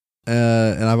good.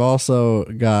 And I've also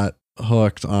got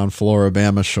hooked on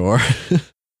Floribama Shore.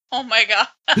 Oh my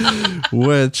God.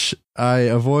 Which I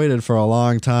avoided for a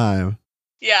long time.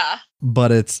 Yeah.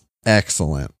 But it's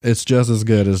excellent. It's just as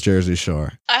good as Jersey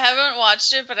Shore. I haven't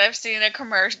watched it, but I've seen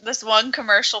this one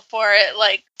commercial for it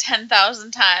like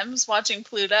 10,000 times watching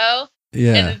Pluto.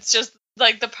 Yeah. And it's just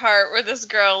like the part where this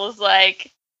girl is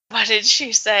like, what did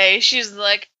she say? She's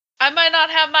like, I might not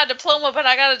have my diploma, but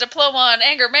I got a diploma on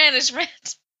anger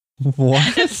management.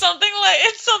 What? It's something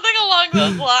along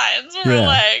those lines. Where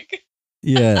like,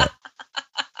 yeah,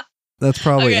 that's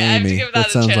probably Amy.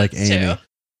 That sounds like Amy.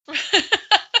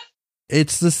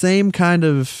 It's the same kind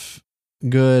of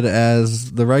good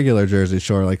as the regular Jersey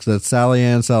Shore. Like that Sally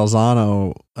Ann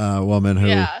Salzano woman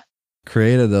who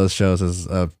created those shows is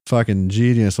a fucking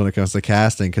genius when it comes to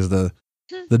casting, because the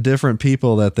different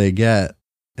people that they get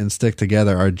and stick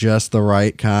together are just the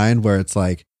right kind, where it's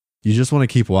like you just want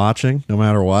to keep watching no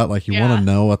matter what. Like you want to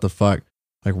know what the fuck,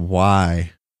 like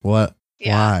why,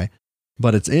 why.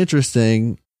 But it's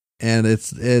interesting, and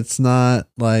it's not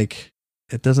like,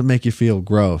 it doesn't make you feel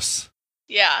gross.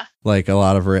 Yeah. Like a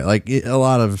lot of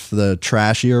the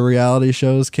trashier reality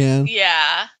shows can.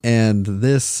 Yeah. And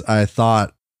this, I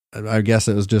guess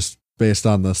it was just based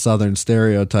on the Southern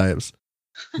stereotypes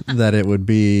that it would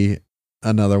be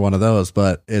another one of those,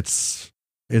 but it's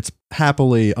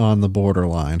happily on the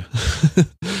borderline.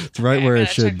 It's right where it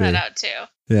should be. Check that out too.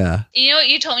 Yeah. You know,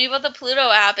 you told me about the Pluto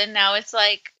app, and now it's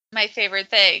like my favorite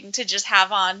thing to just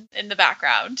have on in the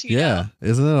background. You know?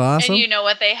 Isn't it awesome? And you know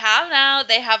what they have now?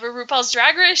 They have a RuPaul's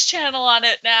Drag Race channel on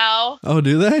it now. Oh,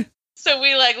 do they? So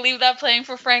we like leave that playing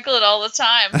for Franklin all the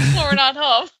time when we're not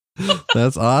home.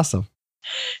 That's awesome.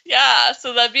 Yeah,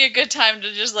 so that'd be a good time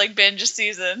to just like binge a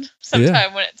season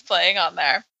sometime when it's playing on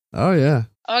there. Oh yeah.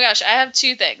 Oh my gosh, I have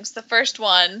two things. The first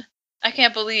one, I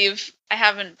can't believe I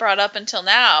haven't brought up until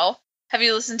now. Have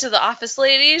you listened to The Office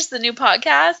Ladies, the new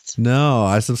podcast? No,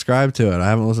 I subscribed to it. I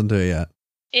haven't listened to it yet.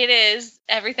 It is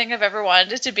everything I've ever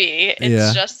wanted it to be.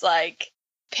 It's just like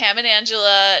Pam and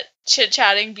Angela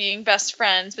chit-chatting, being best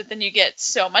friends, but then you get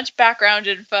so much background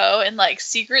info and like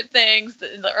secret things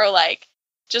that are like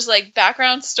just like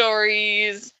background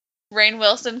stories. Rainn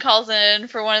Wilson calls in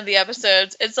for one of the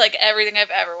episodes. It's like everything I've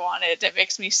ever wanted. It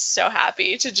makes me so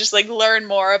happy to just like learn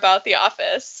more about The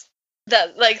Office.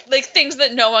 That like things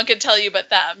that no one could tell you but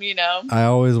them, you know? I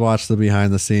always watch the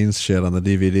behind the scenes shit on the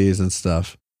DVDs and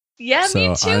stuff. Yeah, so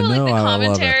me too. Like the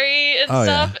commentary and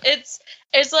stuff. Yeah.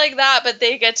 It's like that, but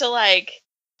they get to like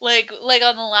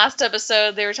on the last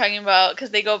episode they were talking about, because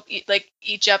they go like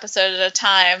each episode at a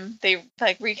time. They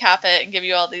like recap it and give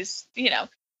you all these, you know.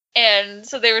 And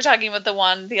so they were talking about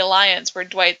the Alliance, where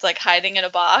Dwight's like hiding in a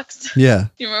box. Yeah.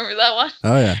 You remember that one?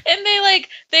 Oh yeah. And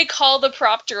they call the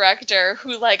prop director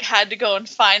who like had to go and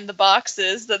find the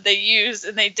boxes that they used,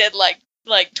 and they did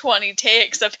like 20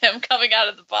 takes of him coming out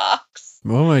of the box.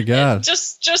 Oh my god. And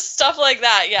just stuff like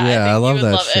that. Yeah. Yeah, I love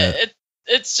that shit.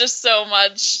 It's just so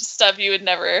much stuff you would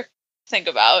never think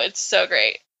about. It's so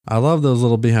great. I love those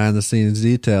little behind the scenes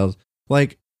details.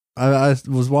 Like I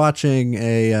was watching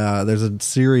there's a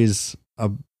series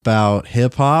about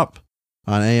hip hop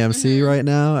on AMC right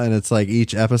now, and it's like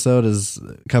each episode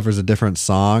covers a different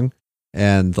song,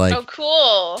 and like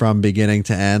cool, from beginning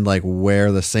to end, like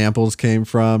where the samples came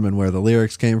from and where the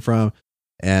lyrics came from,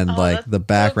 and like the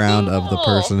background of the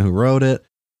person who wrote it.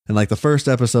 And like the first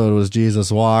episode was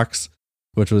Jesus Walks,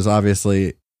 which was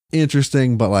obviously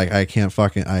interesting, but like I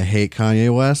hate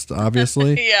Kanye West,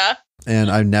 obviously. Yeah. And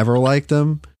I never liked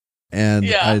him. And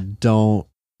I don't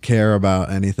care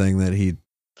about anything that he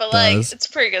does. Like, it's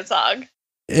a pretty good song.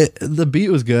 The beat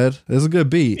was good. It was a good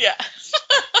beat. Yeah.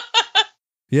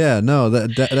 Yeah, no,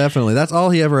 definitely. That's all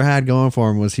he ever had going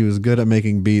for him, was he was good at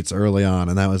making beats early on,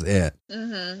 and that was it.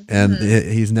 Mm-hmm. And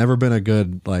he's never been a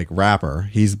good like rapper.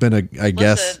 He's been I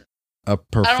guess a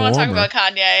performer. I don't want to talk about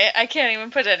Kanye. I can't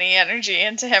even put any energy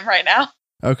into him right now.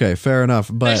 Okay, fair enough.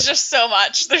 But there's just so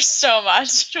much. There's so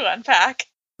much to unpack.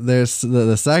 There's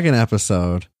the second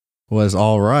episode was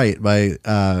All Right by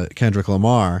Kendrick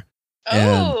Lamar.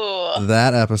 Oh. And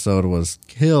that episode was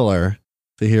killer,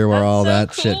 to hear where all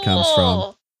that shit comes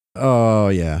from. Oh,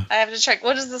 yeah. I have to check.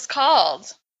 What is this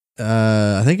called?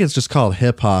 I think it's just called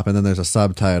Hip Hop, and then there's a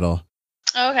subtitle.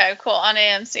 Okay, cool. On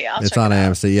AMC. It's on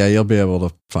AMC. Yeah, you'll be able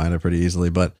to find it pretty easily.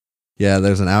 But yeah,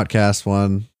 there's an Outkast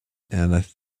one, and I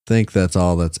think that's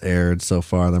all that's aired so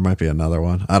far. There might be another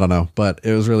one. I don't know, but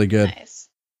it was really good. Nice.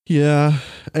 Yeah.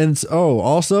 And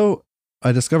also,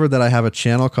 I discovered that I have a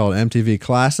channel called MTV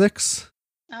Classics.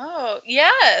 Oh. Oh,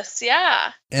 yes.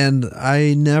 Yeah. And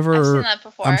I never, I've seen that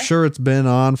before. I'm sure it's been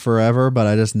on forever, but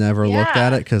I just never looked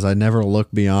at it because I never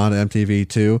looked beyond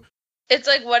MTV2. It's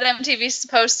like what MTV's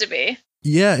supposed to be.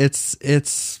 Yeah, it's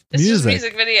just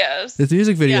music videos. It's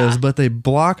music videos, but they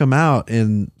block them out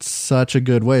in such a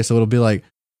good way. So it'll be like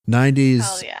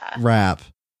 90s rap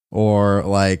or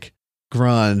like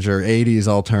grunge or 80s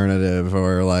alternative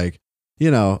or like,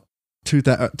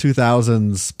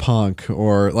 2000s punk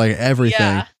or like everything.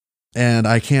 Yeah. And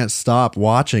I can't stop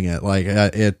watching it. Like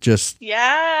it just,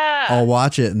 I'll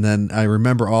watch it. And then I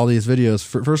remember all these videos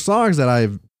for songs that I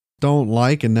don't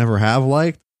like and never have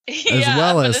liked. As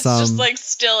well as some, just like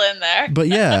still in there. But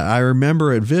yeah, I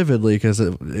remember it vividly because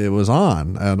it was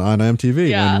on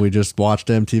MTV when we just watched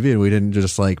MTV and we didn't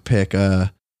just like pick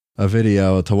a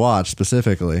video to watch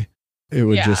specifically. It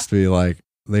would just be like,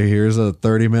 here's a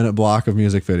 30-minute block of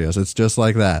music videos. It's just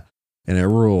like that, and it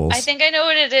rules. I think I know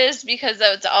what it is because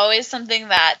it's always something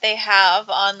that they have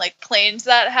on like planes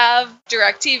that have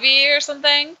DirecTV or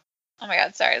something. Oh my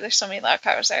god, sorry, there's so many loud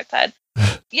cars outside.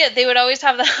 Yeah, they would always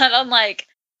have that on like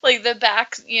the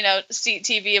back, seat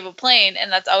TV of a plane,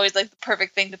 and that's always like the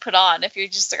perfect thing to put on if you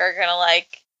just are gonna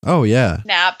like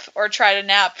nap or try to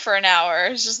nap for an hour.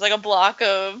 It's just like a block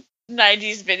of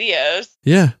 90s videos.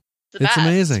 Yeah. It's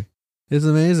amazing. It's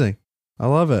amazing. I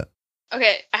love it.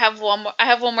 Okay, I have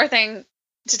one more thing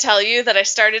to tell you that I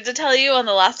started to tell you on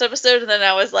the last episode, and then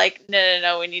I was like,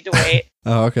 no, we need to wait.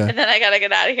 Oh, okay. And then I gotta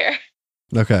get out of here.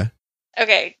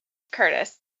 Okay,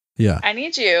 Curtis. Yeah. I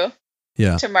need you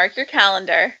to mark your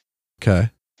calendar. Okay.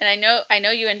 And I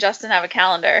know you and Justin have a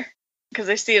calendar because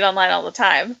I see it online all the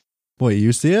time. Wait,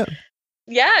 you see it?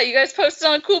 Yeah, you guys post it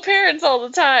on Cool Parents all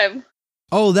the time.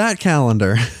 Oh, that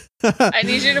calendar. I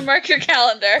need you to mark your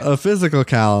calendar. A physical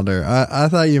calendar. I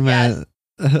thought you meant...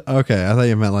 Yes. Okay, I thought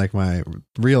you meant like my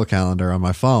real calendar on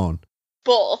my phone.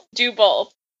 Both. Do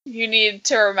both. You need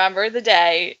to remember the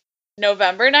day,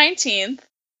 November 19th.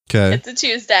 Okay. It's a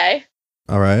Tuesday.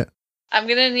 All right. I'm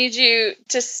going to need you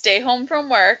to stay home from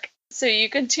work so you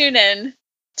can tune in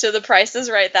to The Price is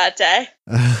Right that day.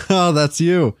 Oh, that's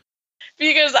you.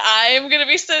 Because I am going to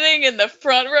be sitting in the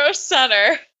front row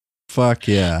center. Fuck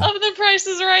yeah. Of The Price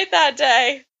is Right that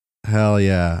day. Hell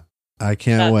yeah. I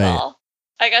can't wait. All.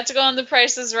 I got to go on The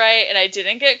Price is Right and I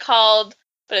didn't get called,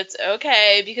 but it's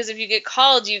okay because if you get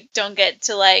called, you don't get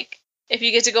to if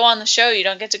you get to go on the show, you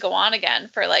don't get to go on again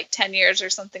for 10 years or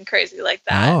something crazy like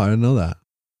that. Oh, I didn't know that.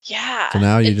 Yeah. So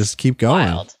now you just keep going.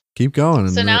 Wild. Keep going.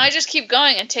 So now I just keep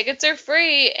going and tickets are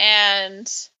free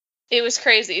and it was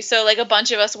crazy. So a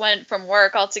bunch of us went from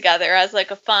work all together as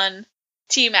a fun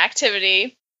team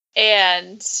activity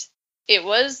and it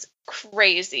was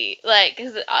crazy.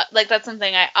 Cause, that's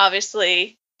something I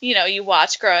obviously, you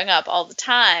watch growing up all the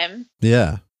time.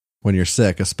 Yeah. When you're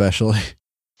sick, especially.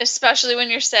 Especially when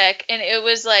you're sick. And it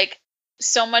was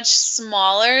so much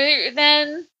smaller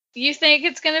than you think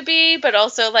it's going to be, but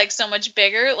also so much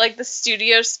bigger. The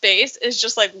studio space is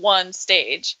just one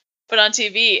stage, but on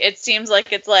TV, it seems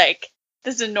like it's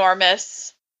this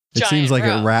enormous It seems like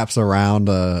room. It wraps around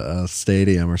a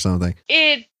stadium or something.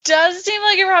 It does seem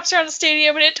like it wraps around a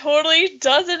stadium, but it totally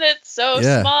doesn't. It's so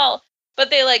small. But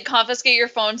they confiscate your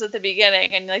phones at the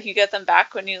beginning and you get them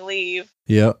back when you leave.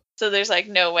 Yep. So there's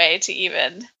no way to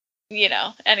even,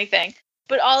 anything.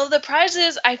 But all of the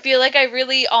prizes, I feel like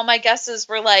all my guesses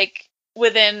were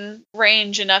within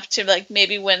range enough to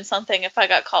maybe win something if I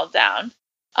got called down.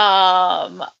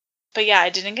 But yeah, I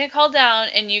didn't get called down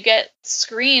and you get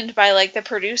screened by the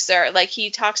producer. He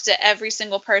talks to every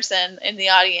single person in the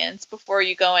audience before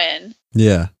you go in.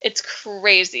 Yeah. It's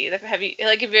crazy. Have you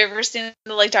ever seen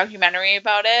the documentary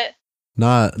about it?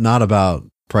 Not about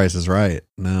Price is Right.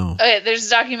 No. Okay, there's a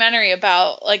documentary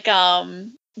about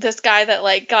this guy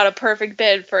that got a perfect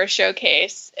bid for a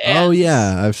showcase. Oh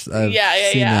yeah, I've seen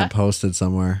that posted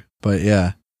somewhere. But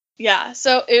yeah. Yeah,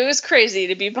 so it was crazy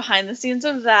to be behind the scenes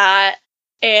of that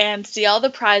and see all the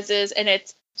prizes, and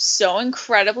it's so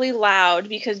incredibly loud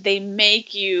because they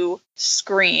make you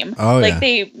scream. Oh yeah.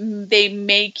 They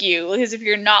make you, because if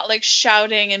you're not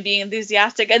shouting and being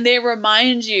enthusiastic, and they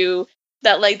remind you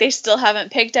that they still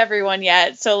haven't picked everyone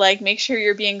yet, so make sure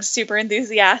you're being super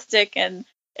enthusiastic and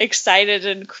excited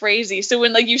and crazy. So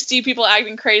when you see people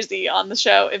acting crazy on the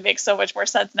show, it makes so much more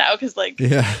sense now because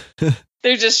yeah.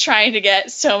 they're just trying to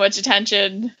get so much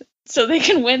attention so they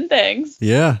can win things.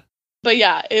 Yeah. But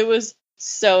yeah, it was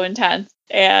so intense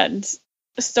and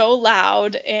so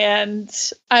loud, and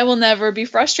I will never be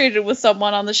frustrated with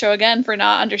someone on the show again for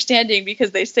not understanding because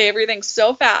they say everything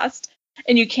so fast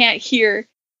and you can't hear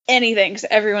anything because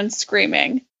everyone's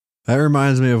screaming. That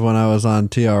reminds me of when I was on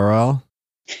TRL.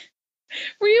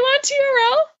 Were you on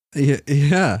TRL?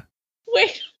 Yeah.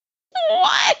 Wait,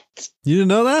 what? You didn't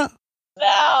know that?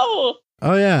 No.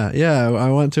 Oh yeah, yeah. I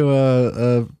went to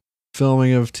a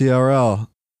filming of TRL.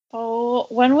 Oh,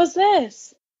 when was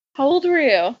this? How old were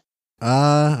you?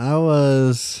 I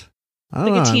was, I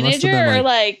don't know. A teenager or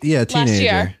like yeah, teenager. last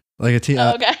year? Like a teen.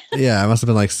 Oh, okay. Yeah, I must have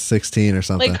been like 16 or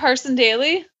something. Like Carson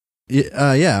Daly?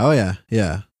 Yeah. Yeah. Oh yeah.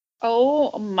 Yeah.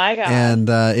 Oh my god. And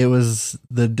it was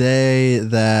the day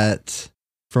that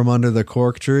From Under the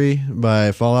Cork Tree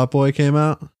by Fall Out Boy came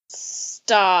out.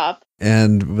 Stop.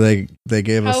 And they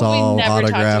gave us all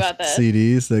autographed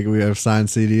CDs. We have signed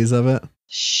CDs of it.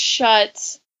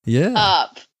 Shut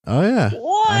up. Oh yeah.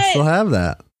 What? I still have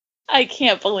that. I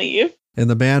can't believe. And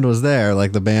the band was there.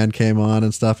 Like the band came on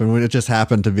and stuff. And it just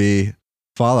happened to be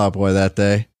Fall Out Boy that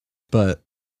day. But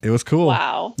it was cool.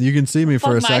 Wow. You can see me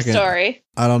for a second. Story.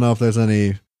 I don't know if there's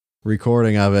any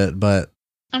recording of it, but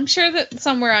I'm sure that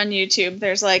somewhere on YouTube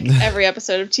there's like every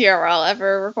episode of TRL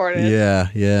ever recorded.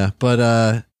 Yeah.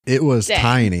 But it was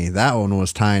tiny. That one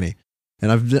was tiny.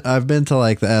 And I've been to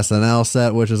like the SNL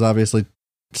set, which is obviously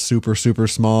super, super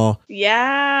small.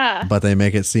 Yeah. But they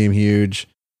make it seem huge.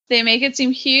 They make it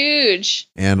seem huge.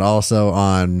 And also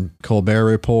on Colbert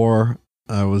Report,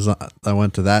 I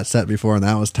went to that set before, and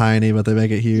that was tiny, but they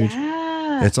make it huge.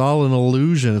 Yeah. It's all an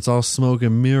illusion. It's all smoke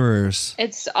and mirrors.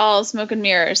 It's all smoke and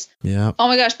mirrors. Yeah. Oh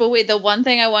my gosh, but wait, the one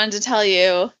thing I wanted to tell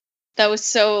you that was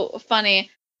so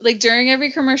funny, like during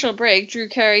every commercial break, Drew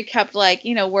Carey kept like,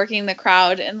 working the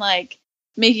crowd and like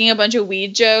making a bunch of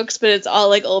weed jokes, but it's all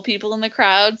like old people in the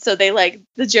crowd. So they like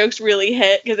the jokes really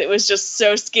hit because it was just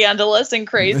so scandalous and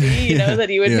crazy, that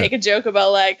he would make a joke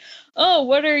about like, oh,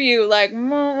 what are you like?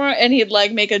 And he'd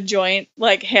like make a joint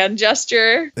like hand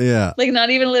gesture. Yeah. Like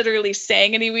not even literally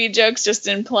saying any weed jokes, just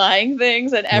implying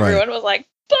things. And everyone was like,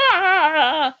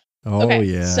 bah! Oh, okay,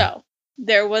 yeah. So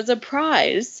there was a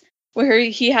prize where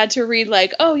he had to read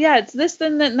like, oh yeah, it's this,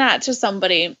 then that to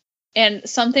somebody. And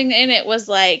something in it was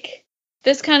like,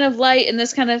 this kind of light and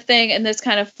this kind of thing and this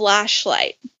kind of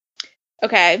flashlight.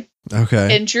 Okay.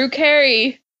 And Drew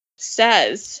Carey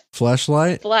says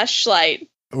flashlight.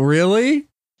 Really? He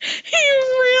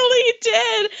really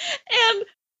did. And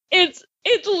it's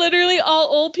literally all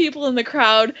old people in the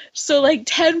crowd. So like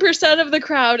 10% of the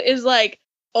crowd is like,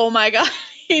 oh my God.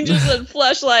 He just said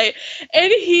fleshlight, and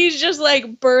he just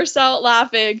like burst out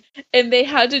laughing, and they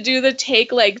had to do the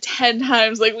take like 10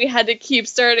 times. Like we had to keep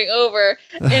starting over,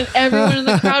 and everyone in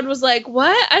the crowd was like,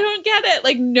 what? I don't get it.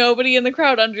 Like nobody in the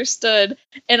crowd understood.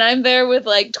 And I'm there with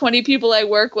like 20 people I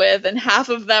work with, and half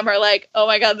of them are like, oh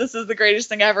my God, this is the greatest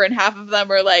thing ever. And half of them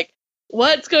are like,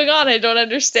 what's going on? I don't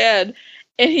understand.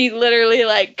 And he literally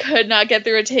like could not get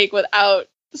through a take without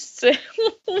saying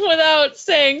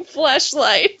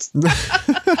fleshlight.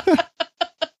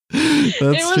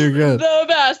 That's too good. The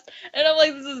best. And I'm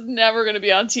like, this is never going to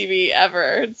be on TV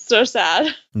ever. It's so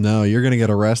sad. No, you're going to get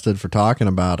arrested for talking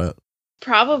about it.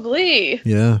 Probably.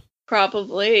 Yeah.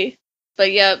 Probably.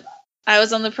 But yep, I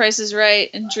was on The Price is Right,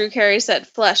 and Drew Carey said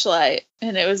fleshlight,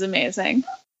 and it was amazing.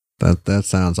 That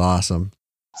sounds awesome.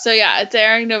 So yeah, it's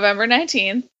airing November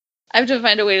 19th. I have to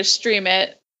find a way to stream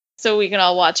it so we can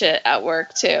all watch it at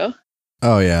work too.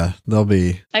 Oh yeah,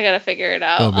 I gotta figure it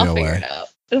out. I'll figure it out.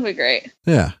 It'll be great.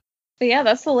 Yeah. But yeah,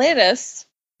 that's the latest.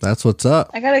 That's what's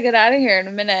up. I gotta get out of here in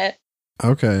a minute.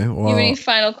 Okay. Well, you have any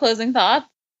final closing thoughts?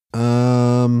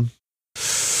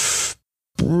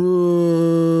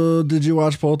 Did you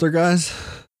watch Poltergeist?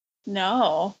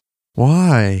 No.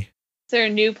 Why? Is there a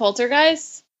new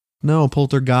Poltergeist? No,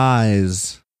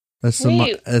 Poltergeist.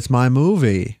 It's my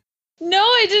movie. No,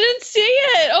 I didn't see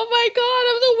it. Oh my God,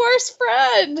 I'm the worst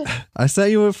friend. I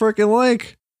sent you a freaking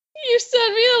link. You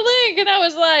sent me a link, and I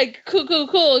was like,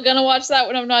 cool. Gonna watch that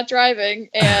when I'm not driving.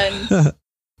 And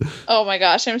oh my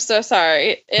gosh, I'm so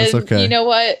sorry. And that's okay. You know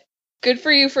what? Good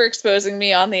for you for exposing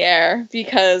me on the air,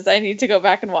 because I need to go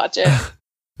back and watch it.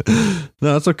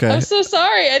 No, it's okay. I'm so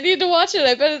sorry. I need to watch it.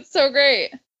 I bet it's so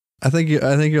great. I think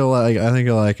you'll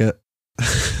like it.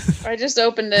 I just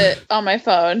opened it on my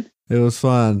phone. It was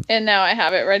fun. And now I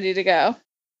have it ready to go.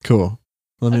 Cool.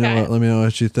 Let me know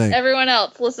what you think. Everyone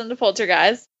else, listen to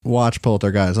Poltergeist. Watch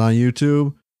Poltergeist on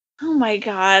YouTube. Oh my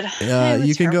God.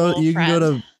 You can go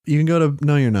to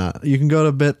no, you're not. You can go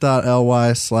to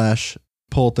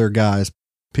bit.ly/poltergeist.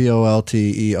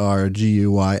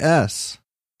 POLTERGUYS.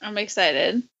 I'm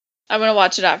excited. I'm gonna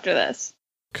watch it after this.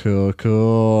 Cool.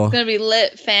 It's gonna be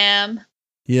lit, fam.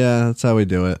 Yeah, that's how we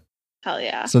do it. Hell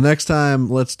yeah. So next time,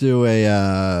 let's do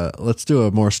a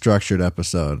more structured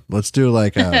episode. Let's do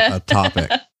like a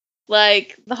topic.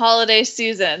 Like the holiday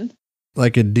season.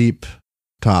 Like a deep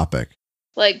topic.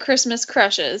 Like Christmas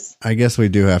crushes. I guess we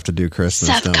do have to do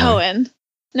Christmas. Seth Cohen.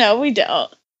 No, we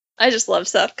don't. I just love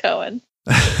Seth Cohen.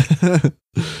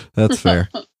 That's fair.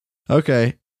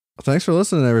 Okay. Thanks for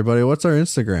listening, everybody. What's our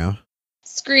Instagram?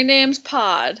 Screen Names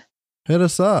Pod. Hit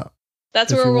us up.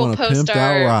 That's where we'll post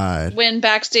our win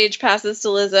backstage passes to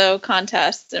Lizzo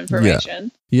contests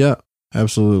information. Yeah,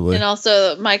 absolutely. And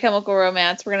also My Chemical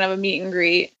Romance. We're going to have a meet and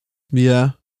greet.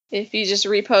 Yeah. If you just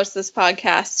repost this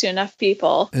podcast to enough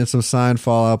people. And some signed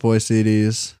Fall Out Boy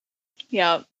CDs.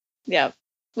 Yep.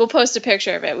 We'll post a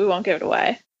picture of it. We won't give it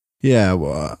away. Yeah,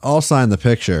 well, I'll sign the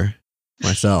picture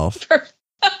myself.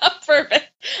 Perfect.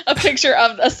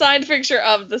 A signed picture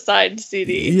of the signed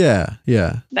CD. Yeah.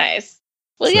 Nice.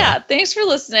 Well, yeah, thanks for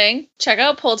listening. Check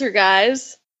out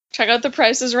Poltergeist. Check out The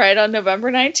Price is Right on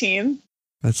November 19th.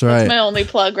 That's right. That's my only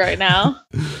plug right now.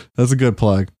 That's a good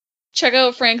plug. Check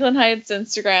out Franklin Heights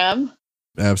Instagram.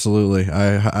 Absolutely.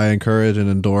 I encourage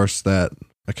and endorse that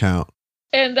account.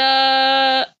 And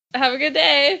have a good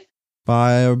day.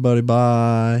 Bye, everybody.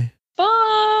 Bye.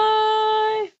 Bye.